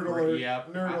 Nerd alert.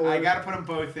 Yep. Nerd I alert. got to put them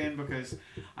both in because,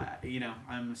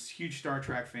 I'm a huge Star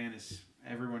Trek fan. As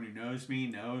everyone who knows me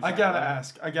knows. I gotta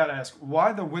ask,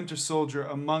 why the Winter Soldier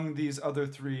among these other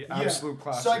three absolute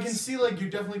classics? So I can see you're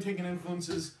definitely taking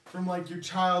influences from your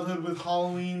childhood with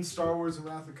Halloween, Star Wars, and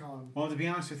Wrath of Khan. Well, to be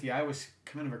honest with you, I was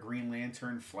kind of a Green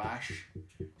Lantern, Flash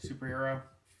superhero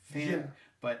fan, Yeah.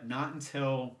 but not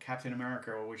until Captain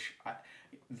America,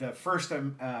 the first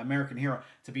American hero.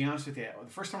 To be honest with you,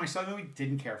 the first time I saw the movie,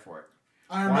 didn't care for it.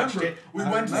 I Watched remember. it. We I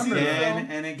went to see the remember. film.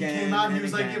 Again and He again came out and he and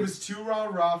was like, again. it was too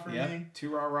raw for Yep, me.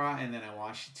 too rah, and then I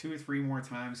watched it 2 or 3 more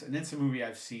times, and it's a movie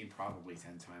I've seen probably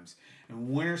 10 times. And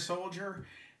Winter Soldier,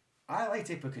 I liked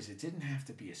it because it didn't have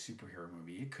to be a superhero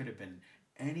movie. It could have been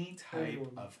any type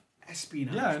Anyone. of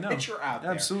espionage Yeah, I know. picture out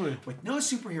there. Absolutely. With no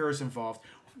superheroes involved,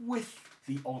 with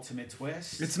the ultimate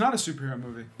twist. It's not a superhero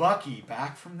movie. Bucky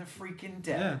back from the freaking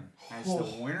dead as the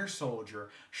Oh. Winter Soldier,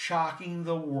 shocking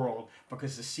the world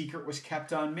because the secret was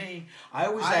kept on me. I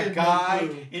was I that had no guy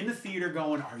clue. in the theater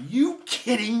going, "Are you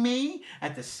kidding me?"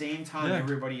 At the same time, Yeah.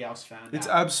 everybody else found It's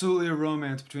out. absolutely a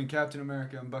romance between Captain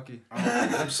America and Bucky. Oh,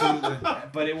 Absolutely.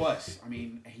 but it was. I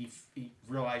mean, he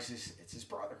realizes it's his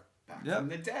brother back Yep. from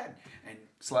the dead, and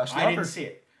Slash I lover. didn't see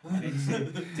it. And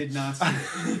it did not see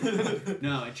it.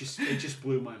 No, it just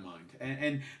blew my mind.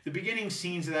 And the beginning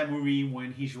scenes of that movie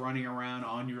when he's running around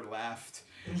on your left,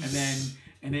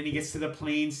 and then he gets to the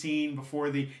plane scene before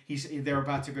they're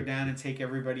about to go down and take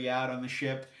everybody out on the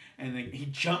ship, and then he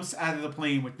jumps out of the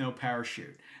plane with no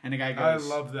parachute. And the guy goes,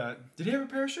 I love that. Did he have a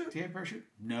parachute? Did he have a parachute?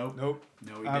 Nope. No,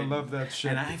 he didn't. I love that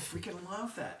shit. And I freaking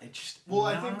love that. It just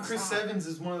I think Chris Evans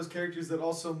is one of those characters that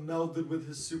also melded with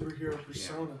his superhero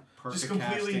persona. Perfect just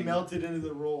completely casting. melted into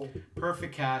the role.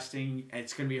 Perfect casting.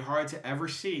 It's going to be hard to ever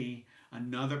see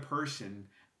another person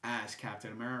as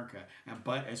Captain America.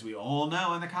 But as we all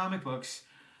know in the comic books,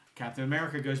 Captain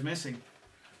America goes missing.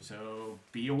 So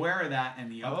be aware of that in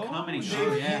the upcoming.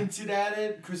 They've hinted at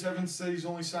it. Chris Evans said he's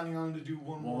only signing on to do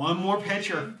one more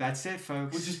picture. That's it,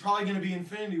 folks. Which is probably going to be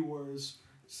Infinity Wars.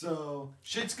 So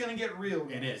shit's going to get real.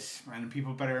 Guys. It is. And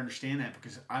people better understand that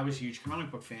because I was a huge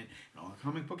comic book fan. And all the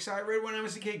comic books I read when I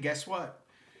was a kid, guess what?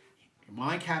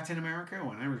 My Captain America,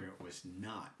 when I was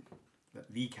not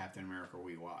the Captain America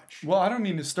we watched. Well, I don't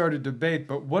mean to start a debate,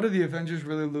 but what do the Avengers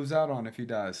really lose out on if he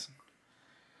dies?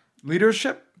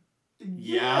 Leadership?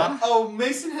 Yeah. Oh,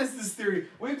 Mason has this theory.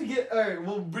 We have to get. All right,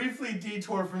 we'll briefly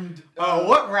detour from.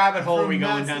 What rabbit hole are we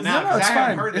going down now? No, it's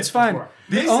fine. It's fine. Before.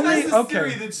 Mason has this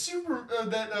theory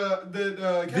that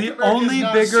Captain the America only is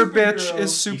not bigger a superhero. bitch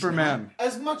is Superman.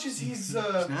 As much as he's He's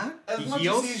not? as He much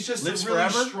heals? as he's just Lives a really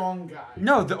forever? strong guy.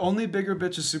 No, the only bigger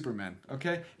bitch is Superman.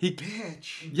 Okay,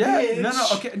 Bitch. Yeah, Bitch. no,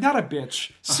 okay, not a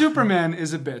bitch. Superman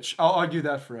is a bitch. I'll argue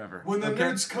that forever. When the okay?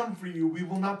 nerds come for you, we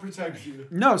will not protect you.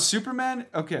 No, Superman.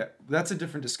 Okay, that's a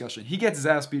different discussion. He gets his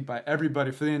ass beat by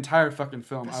everybody for the entire fucking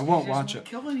film. I won't watch it.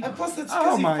 And plus, that's Oh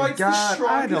because he my fights God, the I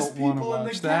strongest don't wanna people in the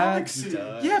watch that. galaxy. He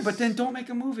does. Yeah, but then don't make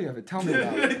a movie of it. Tell me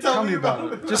about it. Tell me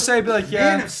about it. Just say, be like,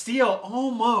 Man yeah. of Steel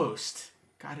almost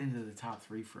got into the top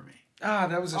 3 for me. Ah,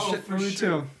 that was a shit for movie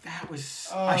sure. too. That was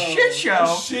Oh, a shit show.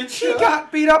 A shit He show.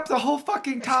 got beat up the whole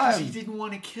fucking Because he time. didn't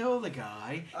want to kill the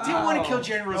guy. Didn't want to kill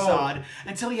General Oh. Zod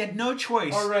until he had no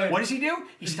choice. All right. What does he do?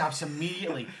 He stops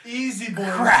immediately. Easy, boys.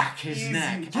 Crack his Easy.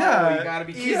 neck. Yeah, Oh, you gotta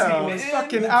be easy, kidding Yeah, me. it's man.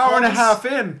 fucking We'll hour call and a this- half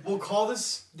in. We'll call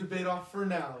this debate off for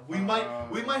now. We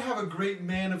might have a great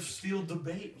Man of Steel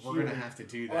debate. We're here. gonna have to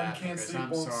do On that Can't because Sleep, I'm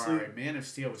Won't sorry. Sleep. Man of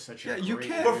Steel was such a Yeah, you great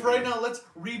can't- But for right movie. now, let's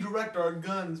redirect our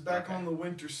guns back Okay. on the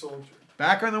Winter Soldier.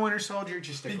 Back on the Winter Soldier,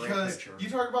 just a great Because picture. you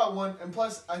talk about one, and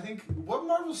plus, I think what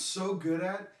Marvel's so good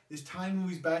at is tying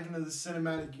movies back into the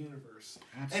cinematic universe.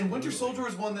 And Winter Absolutely. Soldier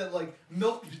is one that like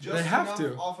milked just They have enough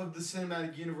to. off of the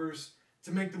cinematic universe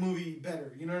to make the movie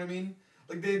better. You know what I mean?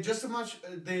 Like they had just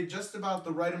about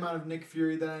the right amount of Nick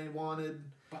Fury that I wanted.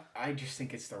 But I just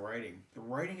think it's the writing. The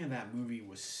writing of that movie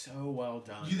was so well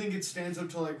done. You think it stands up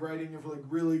to like writing of like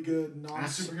really good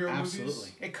non-superhero Absolutely.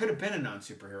 movies? It could have been a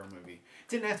non-superhero movie. It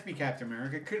didn't have to be Captain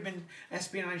America. It could have been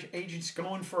espionage agents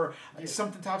going for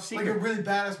something top Like secret. a really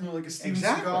badass movie, like a Steven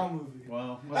Exactly. Seagal movie.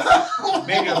 Well,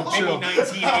 maybe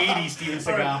 1980 Steven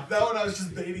Seagal. Alright, that one I was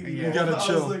just baiting you. Yeah. You gotta I was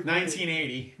chill. like,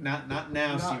 1980, not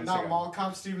now. Steven not Seagal. Mall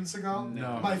Cop Steven Seagal.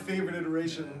 No. My favorite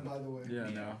iteration, by the way. Yeah,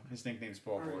 You know, no. his nickname's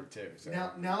Paul Alright. Blart too. So.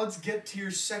 Now let's get to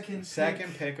your second.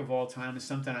 Second pick of all time is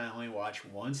something I only watch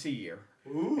once a year.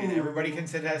 Ooh. And everybody can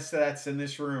attest to that's in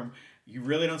this room. You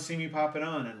really don't see me pop it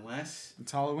on unless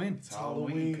It's Halloween. it's Halloween,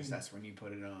 Halloween. because that's when you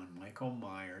put it on. Michael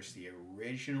Myers, the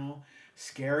original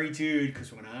scary dude.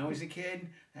 Because when I was a kid,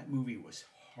 that movie was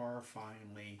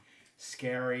horrifyingly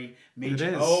scary. Made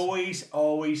It you is.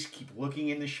 always keep looking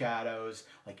in the shadows,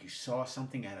 like you saw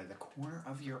something out of the corner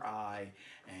of your eye.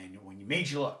 And when you made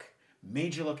you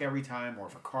look every time. Or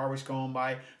if a car was going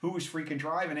by, who was freaking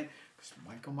driving it? Because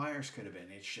Michael Myers could have been.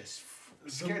 It's just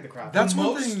scared the crap. That's the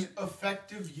one most thing-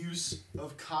 effective use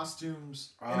of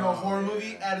costumes in Oh, a horror yeah.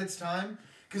 movie at its time.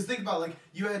 Because think about like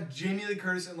you had Jamie Lee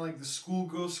Curtis in like the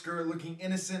schoolgirl skirt, looking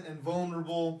innocent and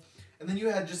vulnerable, and then you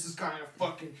had just this guy in a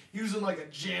fucking using like a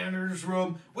janitor's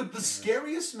robe with the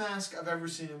scariest mask I've ever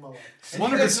seen in my life. And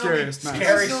One you of the guys know me- scariest masks. you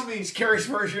guys know me- Scariest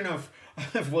version of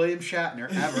William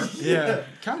Shatner ever. Yeah,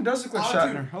 kind of does look like Oh,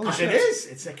 Shatner. dude. Holy It shit!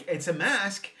 is. It's a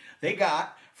mask they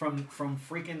got from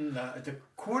freaking the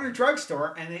corner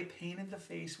drugstore, and they painted the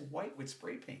face white with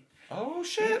spray paint. Oh It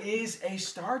shit! is a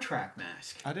Star Trek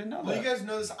mask. I didn't know Well, you that. guys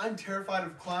know this. I'm terrified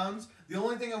of clowns. The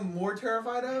only thing I'm more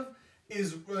terrified of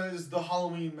is the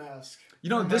Halloween mask. You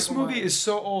know, from this Michael movie Myers. is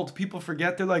so old. People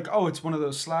forget. They're like, oh, it's one of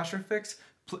those slasher flicks.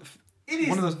 It is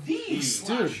one of those- the Dude.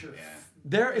 slasher. Yeah.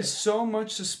 There is so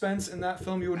much suspense in that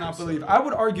film you would not believe. I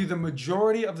would argue the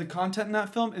majority of the content in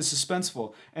that film is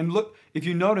suspenseful. And look, if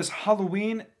you notice,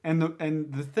 Halloween and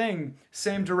the Thing,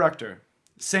 same director.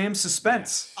 Same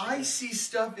suspense. I see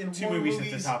stuff in Two horror movies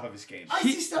movies. at the top of his game. I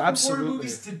see stuff in Absolutely. horror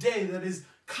movies today that is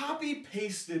copy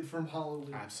pasted from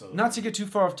Halloween. Absolutely. Not to get too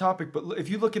far off topic, but if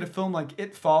you look at a film like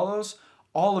It Follows,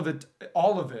 all of it,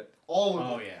 All of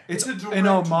Oh, it. yeah. it's a an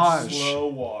direct homage. Slow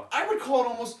walk. I would call it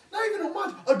almost not even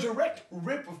homage, a direct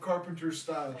rip of Carpenter's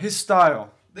style. His style.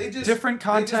 They just different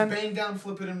content. They just bang down,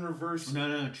 flip it in reverse.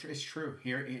 No, it's true.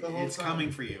 Here, whole it's time.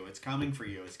 coming for you. It's coming for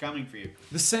you. It's coming for you.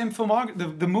 The same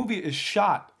filmography. The movie is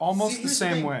shot almost See, the here's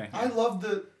same thing. way. I love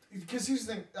because here's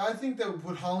the thing. I think that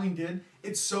what Halloween did,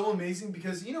 it's so amazing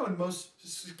because in most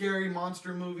scary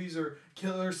monster movies or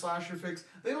killer slasher flicks,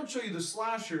 they don't show you the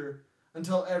slasher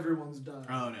until everyone's done.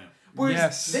 Oh no. Whereas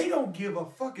Yes. they don't give a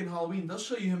fucking Halloween. They'll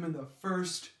show you him in the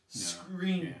first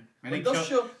screen. Yeah. And Like, they they'll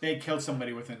killed, show. they killed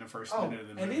somebody within the first Oh, minute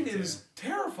of the and movie. it is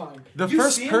terrifying. The You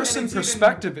first see him, person and it's even-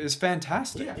 perspective is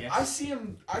fantastic. Yeah, Yes. I see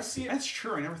him. That's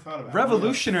true. I never thought about it.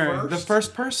 Revolutionary. The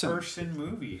first person. person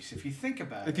movies. If you think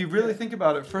about it. If you really think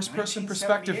about it, first person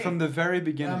perspective 1978. from the very Now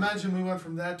beginning. imagine we went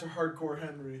from that to Hardcore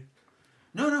Henry.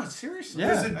 No, seriously.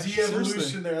 Yeah, There's a that's- de-evolution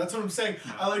seriously. there. That's what I'm saying.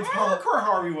 I like to call it Hardcore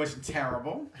Harvey wasn't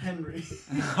terrible. Henry.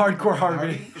 Hardcore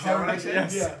Harvey. Is that what I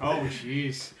said? Yes. Yeah. Oh,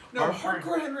 jeez. No,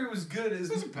 Hardcore Henry was good. It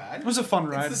wasn't bad. It was a fun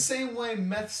It's ride. the same way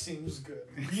meth seems good.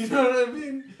 You know what I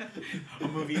mean? A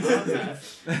movie about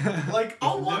that. Like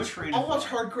I'll no watch train of I'll watch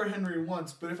thought. Hardcore Henry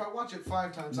once, but if I watch it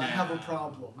 5 times, I have a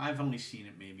problem. I've only seen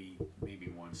it maybe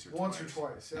once or Once twice. or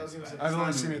twice. Yeah, I was gonna say. I've It's only not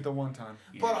a seen movie. it the one time.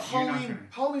 Yeah, But you're not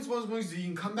Halloween's one of those movies that you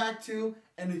can come back to,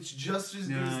 and it's just as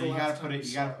good as No, the you last gotta time put it. you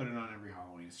You gotta saw put it on every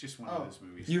Halloween. It's just one Oh. of those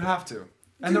movies. You have to.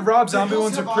 And Dude, the Rob The Zombie Hills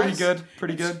ones are Have pretty Eyes. good.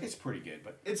 Pretty It's- good. It's pretty good,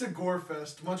 but It's a gore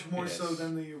fest, much more It so is.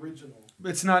 than the original.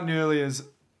 It's not nearly as.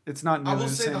 It's not I nearly will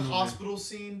the say same the movie. hospital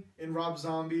scene in Rob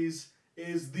Zombies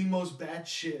is the most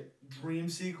batshit dream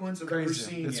sequence I've ever Crazy.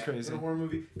 seen It's Yeah. crazy. in a horror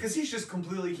movie. Because he's just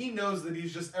completely, he knows that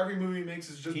he's just, every movie he makes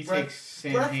is just he takes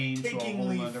Sam Hain to a whole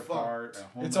breathtakingly other fucked. part. A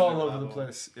whole It's all nother over the level.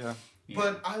 place. Yeah. Yeah.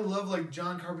 But I love like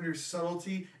John Carpenter's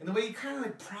subtlety and the way he kind of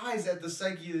like pries at the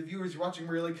psyche of the viewers you're watching.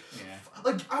 Where you're like, Yeah.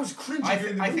 like I was cringing.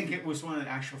 during the I movie. think it was one of the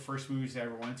actual first movies I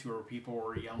ever went to where people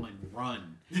were yelling,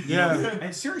 "Run!" Yeah.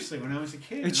 And seriously, when I was a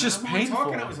kid, It's and just I'm only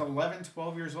talking, painful. I was 11,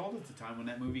 12 years old at the time when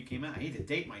that movie came out. I hate to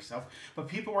date myself, but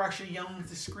people were actually yelling at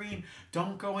the screen,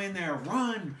 "Don't go in there!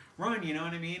 Run! Run!" You know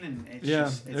what I mean? And it's Yeah.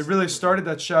 just, It really started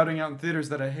that shouting out in theaters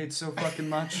that I hate so fucking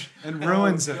much and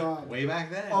ruins Oh, it. God. way back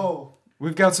then. Oh.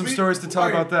 We've got some stories to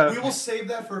talk about that. We will save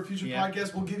that for a future Yeah.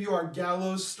 podcast. We'll give you our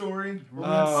gallows story. We're Oh,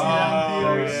 gonna see that in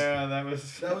theaters. yeah, that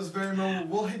was. That was very memorable.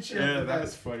 We'll hit you up Yeah, with that that.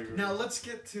 was funny. Now let's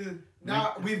get to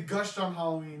we've gushed on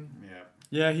Halloween. Yeah.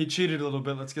 Yeah, he cheated a little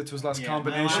bit. Let's get to his last Yeah,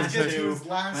 combination. Let's get pick. to his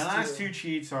last. My last two. two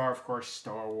cheats are, of course,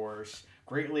 Star Wars.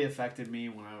 Greatly affected me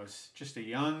when I was just a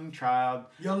young child.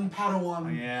 Young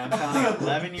Padawan. Yeah, I'm telling you,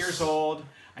 11 years old.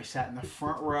 I sat in the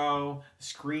front row, the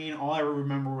screen. All I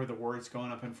remember were the words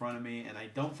going up in front of me, and I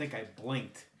don't think I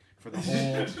blinked for the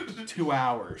whole 2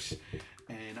 hours.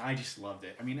 And I just loved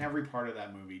it. I mean, every part of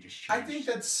that movie just changed. I think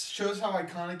that shows how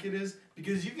iconic it is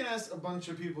because you can ask a bunch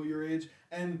of people your age,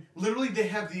 and literally they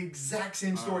have the exact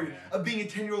same story yeah. of being a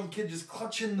 10-year-old kid just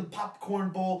clutching the popcorn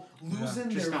bowl, losing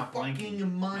Just their not fucking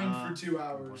blinking. mind Not for 2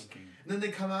 hours. blinking. And then they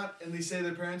come out and they say to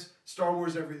their parents, "Star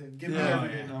Wars, everything. Give me Yeah.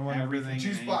 everything. I want everything.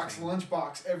 Juice and box, anything. lunch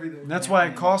box, everything." And that's why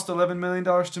it cost $11 million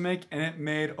to make, and it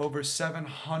made over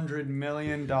 $700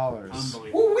 million.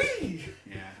 Unbelievable. Woo-wee!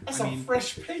 Yeah. That's I a mean,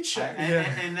 fresh paycheck.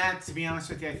 and that, to be honest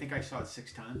with you, I think I saw it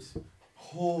 6 times.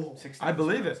 Oh. 6 times I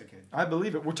believe when I was it. a kid. I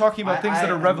believe it. We're talking about things that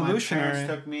are My revolutionary.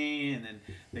 parents took me, and then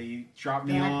they dropped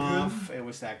me That off. It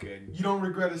was that good. You don't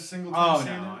regret a single time Oh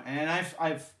seeing no! it? And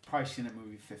I've probably seen that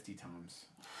movie 50 times.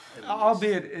 at least.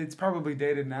 Albeit it's probably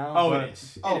dated now. Oh, but it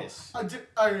is. Oh, It is.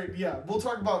 Alright, yeah. We'll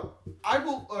talk about. I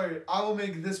will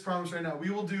make this promise right now. We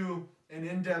will do an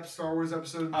in-depth Star Wars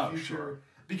episode in the Oh, future sure.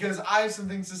 because I have some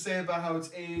things to say about how it's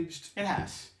aged. It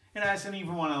has. It has. And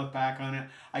even when I look back on it,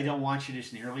 I don't watch it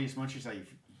as nearly as much as I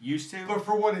used to. But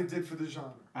for what it did for the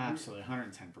genre. Absolutely,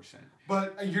 110%.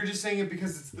 But you're just saying it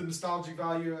because it's the nostalgic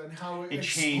value and how It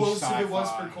changed explosive sci-fi. it was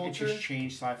for culture. It just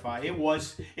changed sci-fi.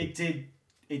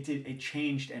 It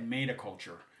changed and made a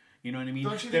culture. You know what I mean?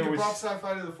 Don't you There think it was- brought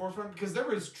sci-fi to the forefront? Because there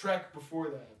was Trek before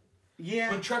that.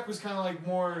 Yeah. But Trek was kind of like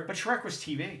more. But Shrek was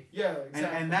TV. Yeah,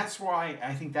 exactly. And that's why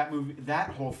I think that movie, that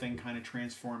whole thing kind of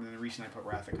transformed. And the reason I put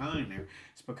Wrath of Khan in there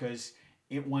is because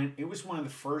it was one of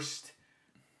the first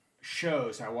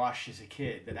shows I watched as a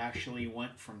kid that actually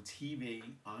went from TV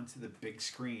onto the big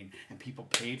screen, and people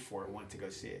paid for it, went to go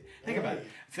see it. Think about it.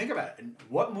 Think about it.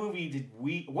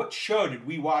 What show did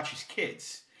we watch as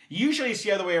kids? Usually it's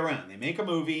the other way around. They make a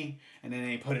movie and then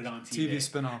they put it on TV. TV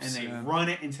spin-offs, and they yeah. run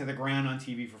it into the ground on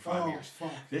TV for 5 years.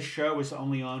 Fuck. This show was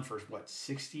only on for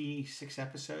 66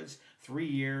 episodes, 3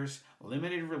 years,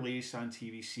 limited release on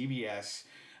TV, CBS.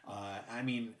 I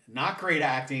mean, not great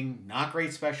acting, not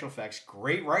great special effects,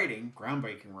 great writing,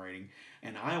 groundbreaking writing.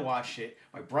 And I watched it.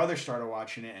 My brother started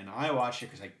watching it, and I watched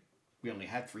it because we only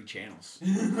had 3 channels.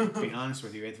 To be honest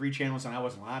with you, we had 3 channels, and I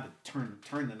wasn't allowed to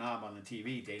turn the knob on the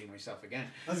TV. Dating myself again.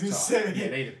 I was gonna say. Yeah,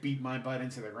 they had to beat my butt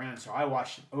into the ground. So I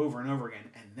watched it over and over again,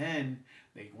 and then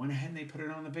they went ahead and they put it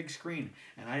on the big screen.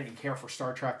 And I didn't care for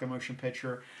Star Trek: The Motion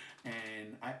Picture,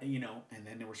 and and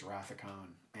then there was Wrath of Khan,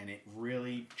 and it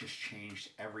really just changed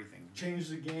everything. Changed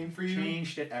the game for you.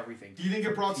 Changed everything. Do you think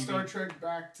it brought TV. Star Trek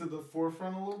back to the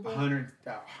forefront a little bit?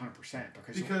 100%,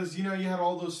 Because you had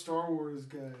all those Star Wars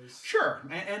guys. Sure,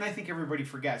 and I think everybody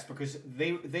forgets because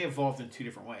they evolved in 2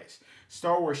 different ways.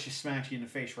 Star Wars just smacked you in the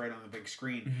face right on the big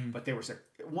screen, but there was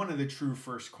one of the true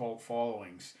first cult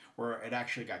followings where it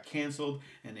actually got canceled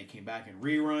and they came back in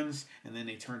reruns and then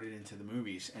they turned it into the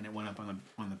movies and it went up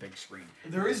on the big screen.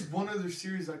 There is one other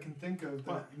series I can think of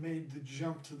that made the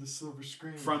jump to the silver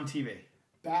screen. From TV.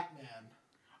 Batman.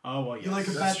 Oh, well, yes. You like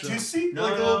a That's true. Batusi? No,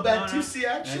 like a no, little no, Batusi no.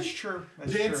 action? That's true.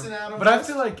 That's Dancing true. Adam But I West?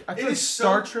 feel like It is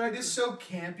Star Trek. It is so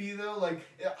campy though. Like,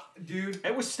 dude.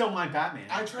 It was still my Batman.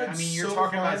 I tried I mean, you're so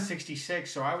talking hard. about 66,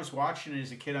 so I was watching it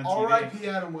as a kid on TV. R.I.P.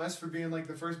 Adam West for being like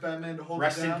the first Batman to hold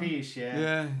Rest it down. in peace, yeah.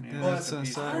 Yeah, rest that's in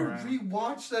peace, sad. I Alright.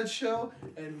 rewatched that show,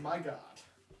 and my God,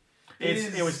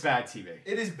 It was bad TV.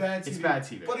 It is bad TV. It's bad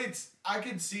TV. But I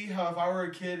could see how if I were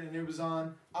a kid and it was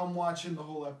on, I'm watching the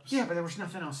whole episode. Yeah, but there was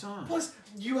nothing else on. Plus,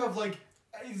 you have like,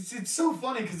 it's so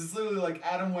funny because it's literally like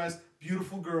Adam West,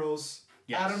 beautiful girls.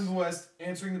 Yes. Adam West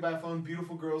answering the bat phone,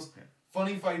 beautiful girls. Yeah.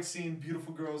 Funny fight scene,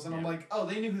 beautiful girls. And I'm Yeah. like, oh,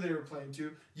 they knew who they were playing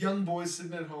to. Young boys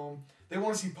sitting at home. They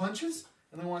want to see punches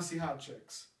and they want to see hot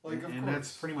chicks. Like, and of that's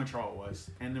course. pretty much all it was.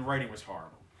 And the writing was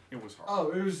horrible. It was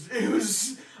horrible. Oh, it was, and It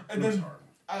was then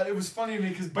horrible. it was funny to me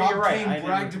because But you're Bob right, Kane I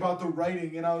bragged never- about the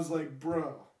writing, and I was like,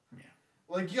 bro. Yeah.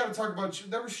 Like, you got to talk about.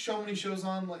 There were so many shows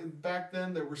on like back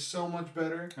then that were so much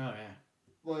better. Oh, yeah.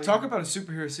 Like, Talk about a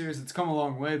superhero series that's come a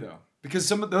long way though, because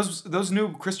some of those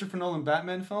new Christopher Nolan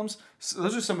Batman films,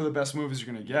 those are some of the best movies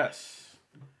you're gonna get.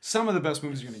 Some of the best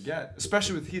movies you're gonna get,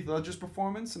 especially with Heath Ledger's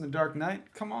performance in The Dark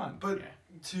Knight. Come on. But Yeah.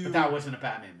 But that wasn't a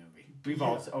Batman movie. We've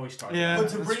always talked Yeah. about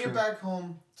But to that's bring true. it back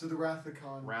home to the Wrath of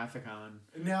Khan. Wrath of Khan.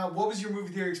 Now, what was your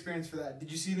movie theater experience for that?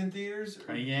 Did you see it in theaters?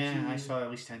 Or did Yeah, you- I saw it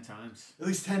at least 10 times. At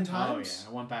least 10 Oh, times?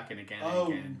 yeah. I went back in again Oh,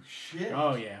 and again. shit.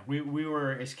 Oh, yeah. We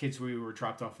were, as kids, we were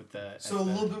dropped off at the... So a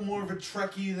little bit more of a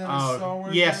Trekkie than a Oh, Star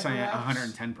Wars yes, guy, I am. perhaps?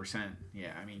 110%.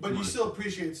 Yeah, I mean... But come you on. still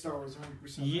appreciate Star Wars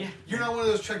 100%. Yeah. You're not one of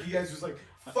those Trekkie guys who's like,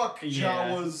 fuck Yeah.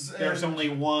 Jawas. There's and- only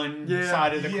one Yeah.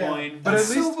 side of the Yeah. coin. But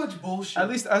That's at so least- much bullshit. At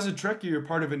least as a Trekkie, you're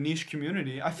part of a niche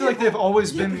community. I feel Yeah, like they've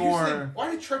always Yeah, been but here's the thing. more.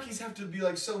 Why do Trekkies have to be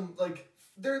like so like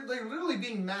they're literally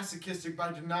being masochistic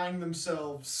by denying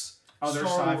themselves Oh, they're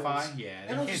Star sci-fi? Wars. Yeah, And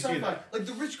they not can't just do sci-fi. that. Like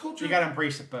the rich culture. You gotta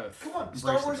embrace it both. Come on, Embrace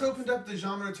Star it Wars both. opened up the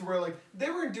genre to where like they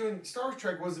weren't doing Star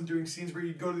Trek wasn't doing scenes where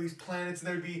you'd go to these planets and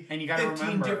there'd be And you gotta 15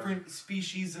 remember- different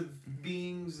species of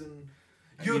beings and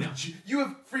You know. you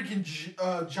have freaking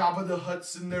Jabba the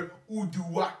Hutts in there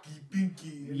Uduwaki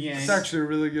Binky. And Yeah. It's actually a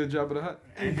really good job at a hut.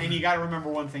 And you gotta remember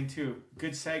one thing, too.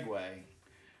 Good segue.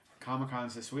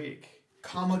 Comic-Con's this week.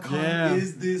 Comic-Con Yeah.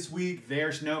 is this week.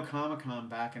 There's no Comic-Con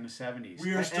back in the 70s.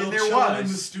 We are And still there chilling in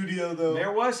the was. studio though.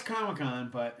 There was Comic-Con,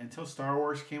 but until Star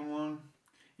Wars came along,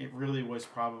 it really was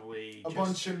probably A just...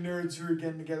 bunch of nerds who are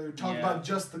getting together to talk Yeah. about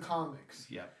just the comics.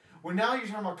 Yep. Well, now you're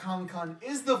talking about Comic-Con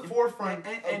is the forefront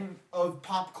and- of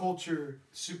pop culture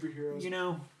superheroes. You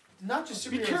know, Not just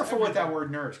superheroes. be careful with that everything.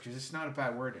 word nerds, because it's not a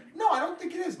bad word anymore. No, I don't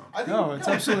think it is. I think, No, it's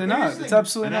here's absolutely not. the It's thing.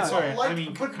 absolutely And that's not. why, Like, I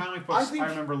mean, but comic I books, think- I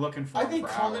remember looking for I them think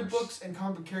for comic hours. books and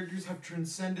comic characters have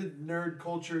transcended nerd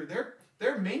culture.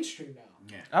 They're mainstream now.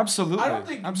 Yeah. Absolutely. I don't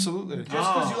think Absolutely. just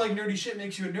because Oh. you like nerdy shit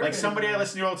makes you a nerd. Like somebody I anymore.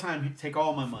 listen to all the time, take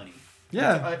all my money.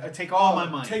 Yeah. Take all my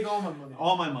money. Take all my money.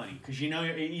 All my money, because you know,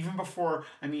 even before.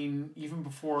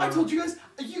 I told you guys.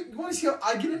 You want to see how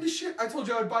I get into shit? I told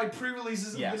you I would buy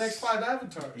pre-releases Yes. of the next 5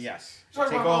 avatars. Yes. Talk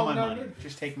Take about all how my I'm money. not-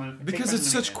 Just take my. Because take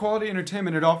it's my money, such man. quality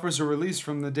entertainment, it offers a release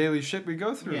from the daily shit we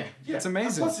go through. Yeah. Yeah. It's And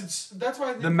amazing. plus, that's why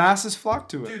I think The masses flock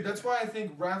to it. Dude, that's why I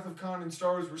think Wrath of Khan and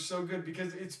Star Wars were so good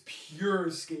because it's pure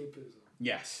escapism.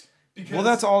 Yes. Because Well,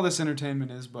 that's all this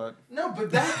entertainment is, but no,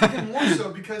 but that's even more so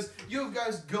because you have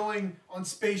guys going on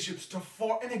spaceships to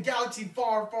far in a galaxy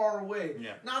far, far away.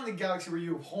 Yeah. Not in the galaxy where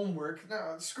you have homework.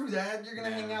 No, screw that. You're gonna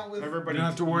hang out with. you Everybody. don't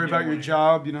have to worry you about know your it.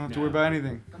 job. You don't have to No. worry about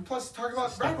anything. And plus, talk about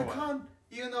Step Wrath of away. Khan.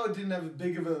 even though it didn't have as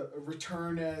big of a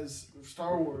return as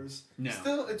Star Wars, No.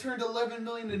 still it turned 11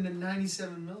 million into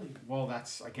 97 million. Well,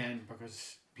 that's again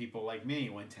because people like me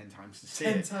went 10 times to see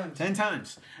 10 it. times. 10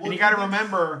 times. Well, And you got to you-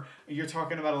 remember, you're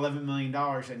talking about $11 million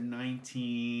in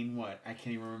 19, what? I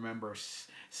can't even remember,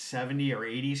 70 or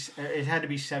 80. It had to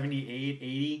be 78,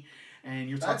 80. And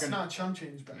you're That's talking. not chump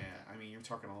change back. Yeah, I mean, you're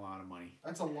talking a lot of money.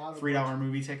 That's a lot of $3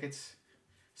 movie tickets.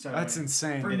 So That's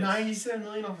insane. for It is. 97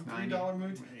 million off a $3 90,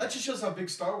 movie. yeah. That just shows how big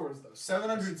Star Wars though.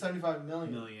 775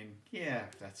 million. million. Yeah,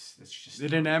 that's just.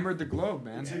 It enamored the globe,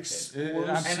 man. It's Yeah, explosive. and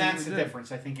that's absolutely the did.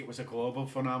 difference. I think it was a global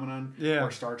phenomenon. Yeah.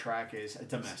 Where Star Trek is a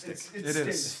domestic. It's It states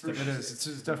is. for It sure. is. It's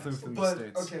just definitely within But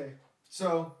the states. okay,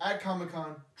 so at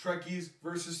Comic-Con, Trekkies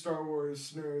versus Star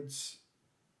Wars nerds.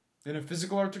 In a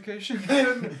physical altercation?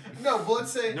 No, but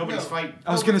let's say Nobody's no. fighting.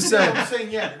 I was No, gonna but- say. no, I'm saying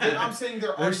yeah. I'm saying they're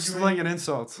They're arguing. slinging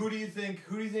insults. Who do you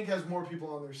think has more people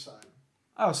on their side?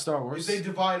 Oh, Star If Wars. they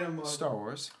divide them up, Star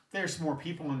Wars. There's more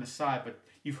people on the side, but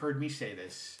you've heard me say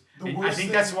this. The And I worst think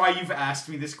thing- that's why you've asked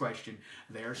me this question.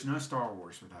 There's no Star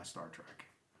Wars without Star Trek.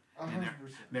 100%.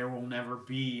 There will never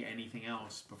be anything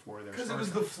else before there's Because Star it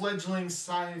was Trek. the fledgling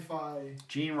sci-fi.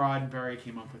 Gene Roddenberry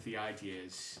came up with the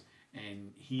ideas,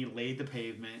 and he laid the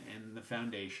pavement and the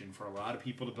foundation for a lot of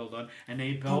people to build on, and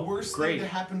they The built worst great. thing to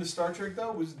happen to Star Trek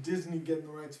though was Disney getting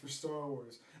the rights for Star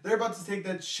Wars. They're about to take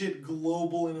that shit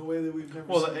global in a way that we've never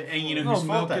Well, seen. and you know before. whose Oh,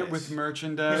 fault milk that it with is?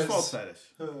 merchandise. Whose fault that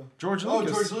is? George Oh,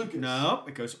 Lucas. George Lucas. No,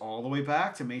 it goes all the way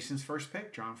back to Mason's first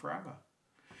pick, John Farrago.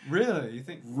 Really? You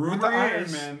think? Rumor with the Iron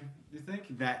is- Man. You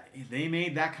think? That they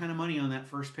made that kind of money on that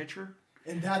first picture.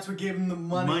 And that's what gave them the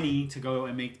money. To go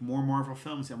and make more Marvel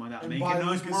films, and without And making buy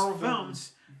those Marvel Lucasfilm.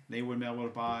 films, they wouldn't be able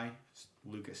to buy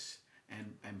Lucas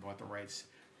and bought the rights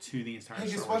to the entire Hey,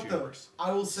 guess Star Wars what though? universe.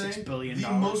 I will say $6 billion. the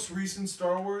most recent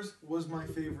Star Wars was my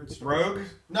favorite Star Rogue? Wars.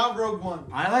 Not Rogue One.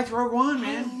 I liked Rogue One,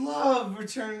 man. I love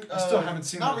Return. I still haven't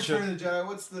seen not that Return of the Jedi.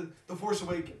 What's the Force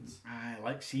Awakens?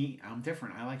 I'm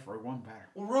different. I like Rogue One better.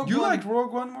 Well, Rogue You One. liked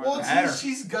Rogue One more? Well, than- Better.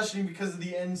 she's gushing because of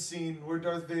the end scene where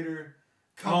Darth Vader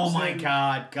comes Oh my in.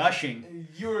 God, gushing.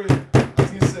 You were. I was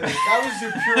gonna say that was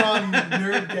your pure on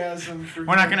nerdgasm. For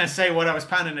We're not gonna say what I was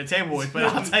pounding the table with, but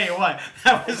I'll tell you what,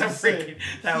 that was a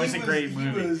that was a great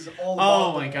movie. He was all Oh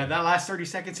about my that. God, that last 30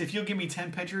 seconds, if you give me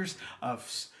 10 pictures of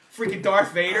freaking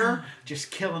Darth Vader just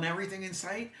killing everything in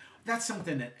sight, that's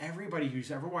something that everybody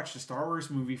who's ever watched a Star Wars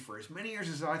movie for as many years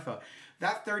as I thought,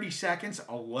 that 30 seconds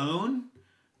alone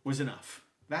was enough.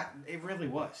 That it really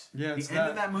was. Yeah, the it's end that-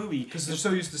 of that movie. Because they're so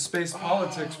used to space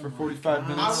politics for 45 God.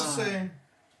 minutes. I will say,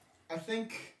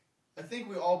 I think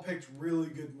we all picked really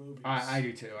good movies. I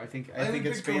do too. I think we it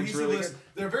picked spans cohesive really lists. good.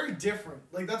 They're very different.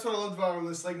 Like that's what I loved about our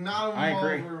list. Like not of them I all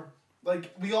agree. were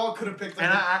like we all could have picked. Like,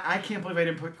 And I can't believe I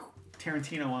didn't put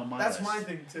Tarantino on my that's list. my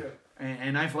thing too.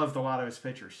 And I've loved a lot of his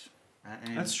pictures.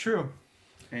 And, That's true.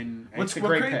 And What's- it's a what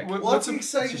great great- pick. what- Well, What's that's the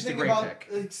exciting just a thing great about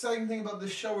pick. the exciting thing about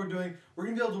this show we're doing. We're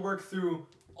gonna be able to work through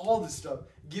all this stuff.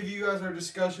 Give you guys our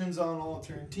discussions on all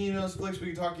Tarantino's flicks. We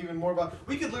can talk even more about.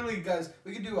 We could literally, guys.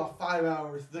 We could do a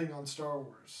 5-hour thing on Star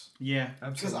Wars Yeah.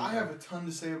 because Absolutely. I have a ton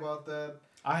to say about that.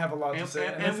 I have a lot to And- say,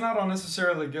 and, and- it's not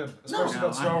unnecessarily good, especially No,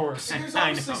 about Star Wars. And there's I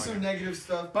obviously know. some negative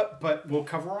stuff. But we'll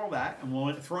cover all that and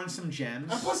we'll throw in some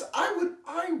gems. And plus, I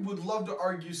would love to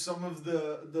argue some of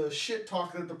the shit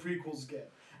talk that the prequels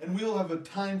get, and we'll have a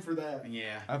time for that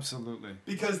Yeah. Absolutely.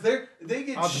 because they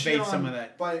get I'll shit debate some on of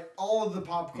that. by all of the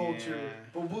pop culture.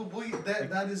 Yeah. But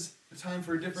that is the time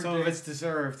for a different Some day. of it's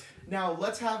deserved. Now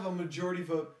let's have a majority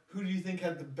vote. Who do you think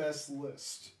had the best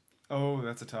list? Oh,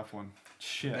 that's a tough one.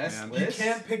 Shit, Best man. list? You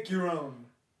can't pick your own.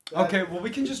 That- Okay, well, we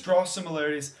can just draw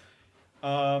similarities.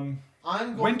 I'm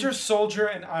going. Winter Soldier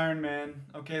and Iron Man.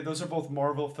 Okay, those are both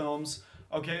Marvel films.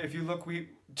 Okay, if you look,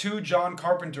 2 John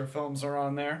Carpenter films are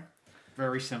on there.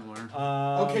 Very similar.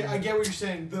 Okay, I get what you're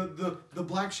saying. The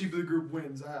black sheep of the group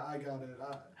wins. I got it.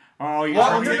 Oh, you're,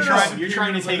 Well, you're, no, no, trying, no. you're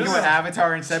trying to take it Listen. with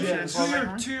Avatar, Inception, Yeah, and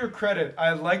so To your credit,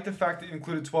 I like the fact that you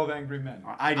included 12 Angry Men.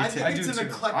 I do I too. think I it's do an too.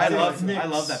 eclectic mix. I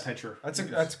love that picture.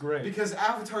 That's great. Because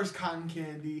Avatar's cotton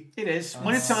candy. It is.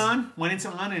 When it's on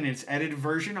and it's edited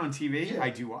version on TV, Yeah.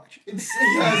 I do watch it.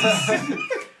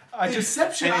 I just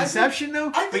Inception. And I Inception,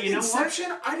 though? Think, I But think you know Inception.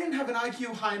 I didn't have an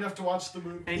IQ high enough to watch the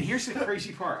movie. And here's the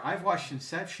crazy part. I've watched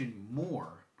Inception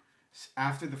more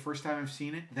after the first time I've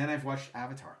seen it than I've watched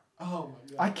Avatar. Oh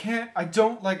my god. I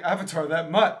don't like Avatar that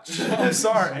much. I'm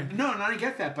sorry. No, I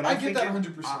get that, but I I get think that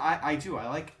it- 100%. I do.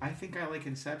 I think I like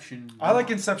Inception. I like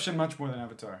more. Inception much more than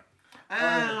Avatar.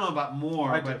 I don't know about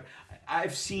more, I but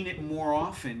I've seen it more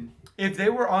often. If they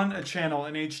were on a channel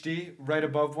in HD right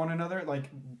above one another, like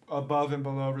above and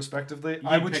below respectively,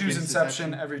 I would pick choose Inception.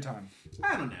 Inception every time.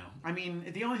 I don't know. I mean,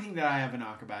 the only thing that I have a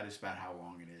knock about is about how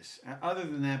long it is. Other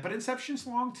than that, but Inception's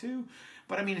long too.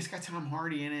 But I mean, it's got Tom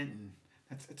Hardy in it, and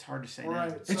it's hard to say. Right.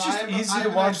 Now. So It's just I easy have to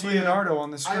an watch idea- Leonardo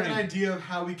on the I have screen. an idea of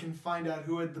how we can find out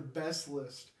who had the best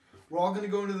list. We're all going to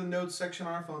go into the notes section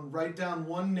on our phone, write down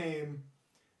one name,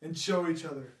 and show each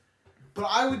other. But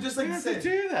I would just like You to don't have say,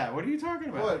 to do that. What are you talking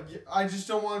about? what? I just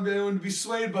don't want anyone to be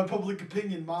swayed by public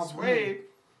opinion, mob. Swayed.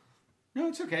 No,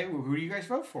 it's okay. Well, who do you guys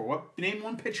vote for? What name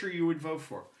one picture you would vote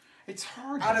for? It's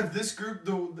hard. Out of this group,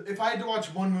 though, if I had to watch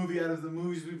one movie out of the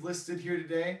movies we've listed here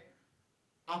today,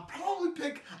 I'll probably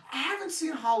pick. I haven't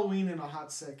seen Halloween in a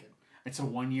hot second. It's a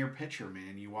 1 year picture,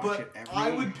 man. You watch But it every.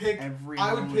 I would pick. Every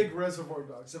I would moment. pick Reservoir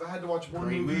Dogs if I had to watch one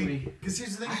Great movie. movie. Because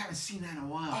here's the I thing. haven't seen that in a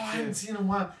while. Oh, I too. haven't seen it in a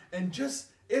while, and just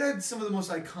it had some of the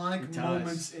most iconic It does.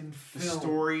 moments in The film.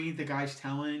 story the guy's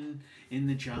telling in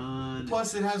the John.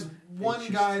 Plus, it has one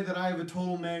just- guy that I have a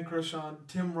total man crush on,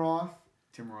 Tim Roth.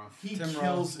 Tim Roth. He Tim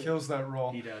kills Roth it. kills that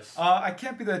role. He does. I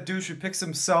can't be that douche who picks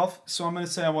himself, so I'm going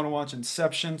to say I want to watch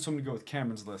Inception, so I'm going to go with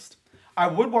Cameron's list. I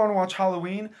would want to watch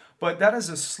Halloween, but that is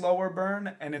a slower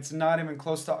burn, and it's not even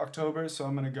close to October, so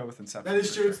I'm going to go with Inception. That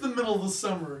is true. It's the middle of the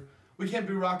summer. We can't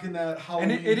be rocking that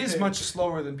Halloween. And it is pick. much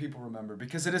slower than people remember,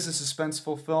 because it is a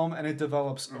suspenseful film, and it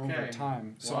develops over Okay.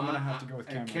 time. So Well, I'm going to have to go with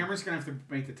Cameron. Cameron's going to have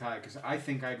to make the tie because I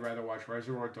think I'd rather watch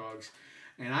Reservoir Dogs,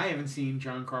 and I haven't seen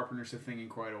John Carpenter's The Thing in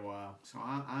quite a while. So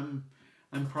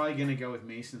I'm probably going to go with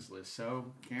Mason's list. So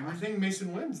I Cameron, think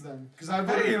Mason wins then, because I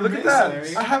voted Hey, for look at Mason. There you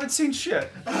that. go. I haven't seen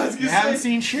shit. I was you gonna haven't say,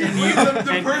 seen shit. And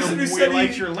the person who we said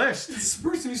liked he- your list. This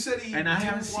person who said he And I didn't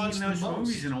haven't watch seen the those most.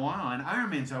 movies in a while, and Iron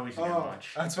Man's always a good Oh.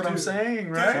 watch. That's what I'm Dude. saying,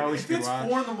 Dude, right? always if good it's watch.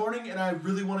 4 a.m. and I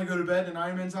really want to go to bed and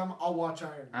Iron Man's on, I'll watch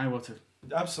Iron Man. I will too.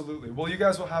 Absolutely. Well, you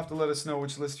guys will have to let us know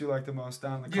which list you like the most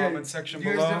down in the comment section you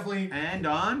guys below. definitely And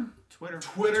on Twitter.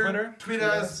 Tweet Tweet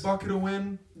us, us. Bucket of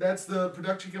Win. That's the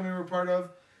production company we're part of.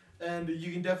 And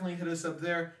you can definitely hit us up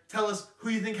there. Tell us who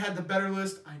you think had the better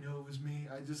list. I know it was me.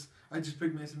 I just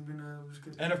picked Mason. It was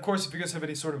good. And of course, if you guys have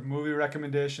any sort of movie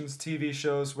recommendations, TV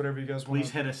shows, whatever you guys want,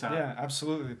 Please hit us up. Yeah,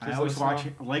 absolutely. Please I always let us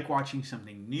know. like watching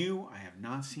something new I have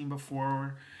not seen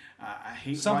before. I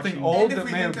hate Something watching old And if that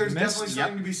we may think have there's missed. definitely Yep.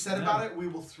 something to be said Yeah. about it, we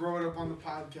will throw it up on the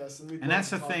podcast. And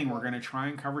that's the thing. We're going to try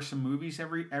and cover some movies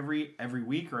every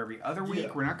week or every other week.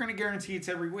 Yeah. We're not going to guarantee it's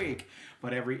every week,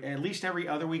 but at least every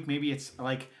other week. Maybe it's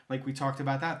like we talked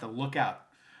about that. The Lookout,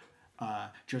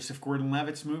 Joseph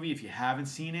Gordon-Levitt's movie. If you haven't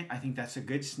seen it, I think that's a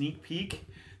good sneak peek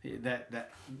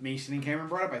that Mason and Cameron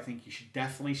brought up. I think you should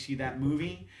definitely see that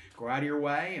movie. Go out of your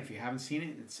way if you haven't seen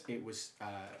it. It was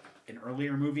an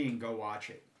earlier movie and go watch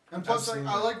it. And plus, like, I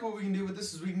Absolutely. like what we can do with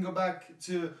this is we can go back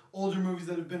to older movies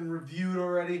that have been reviewed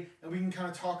already, and we can kind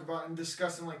of talk about and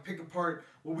discuss and like pick apart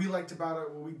what we liked about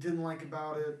it, what we didn't like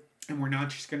about it, And we're not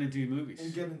just going to do movies.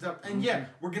 and get into depth. And yeah,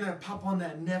 we're gonna pop on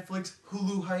that Netflix,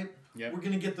 Hulu hype. Yep. We're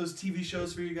gonna get those TV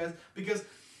shows for you guys because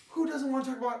who doesn't want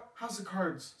to talk about House of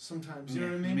Cards sometimes? You know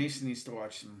what I mean? Mason needs to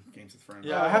watch some Games of Thrones.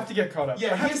 Yeah, I have to get caught up.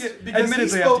 Yeah, I have he's- to get, because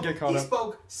admittedly, he I have spoke, to get caught he up.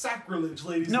 spoke sacrilege,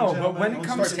 ladies No, and but gentlemen. when it Don't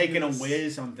comes start to taking a this.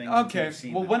 whiz on things. until Okay, you've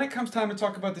seen well, them. when it comes time to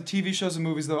talk about the TV shows and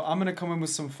movies, though, I'm going to come in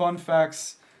with some fun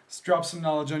facts, drop some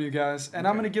knowledge on you guys, and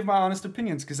I'm Okay. going to give my honest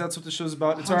opinions, because that's what the show's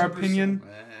about. It's our 100%. opinion.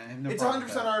 I have no It's problem 100%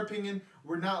 with that. our opinion.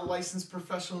 We're not licensed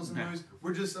professionals in No. movies.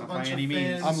 We're just a Not bunch by of any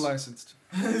means. fans. I'm licensed.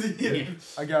 yeah.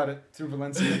 I got it through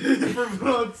Valencia. For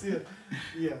Valencia.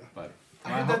 Yeah. But I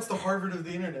well, heard that's the Harvard of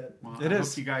the internet. well, It I is.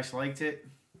 hope you guys liked it.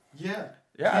 Yeah.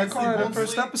 Yeah, I Can't call sleep, it our won't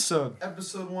first sleep. episode.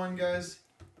 Episode 1, guys.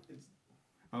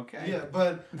 Okay. Yeah,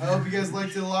 but I hope you guys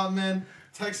liked it a lot, man.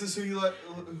 Text us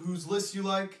whose list you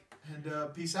like,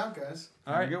 and peace out, guys.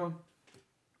 All right. Have a good one.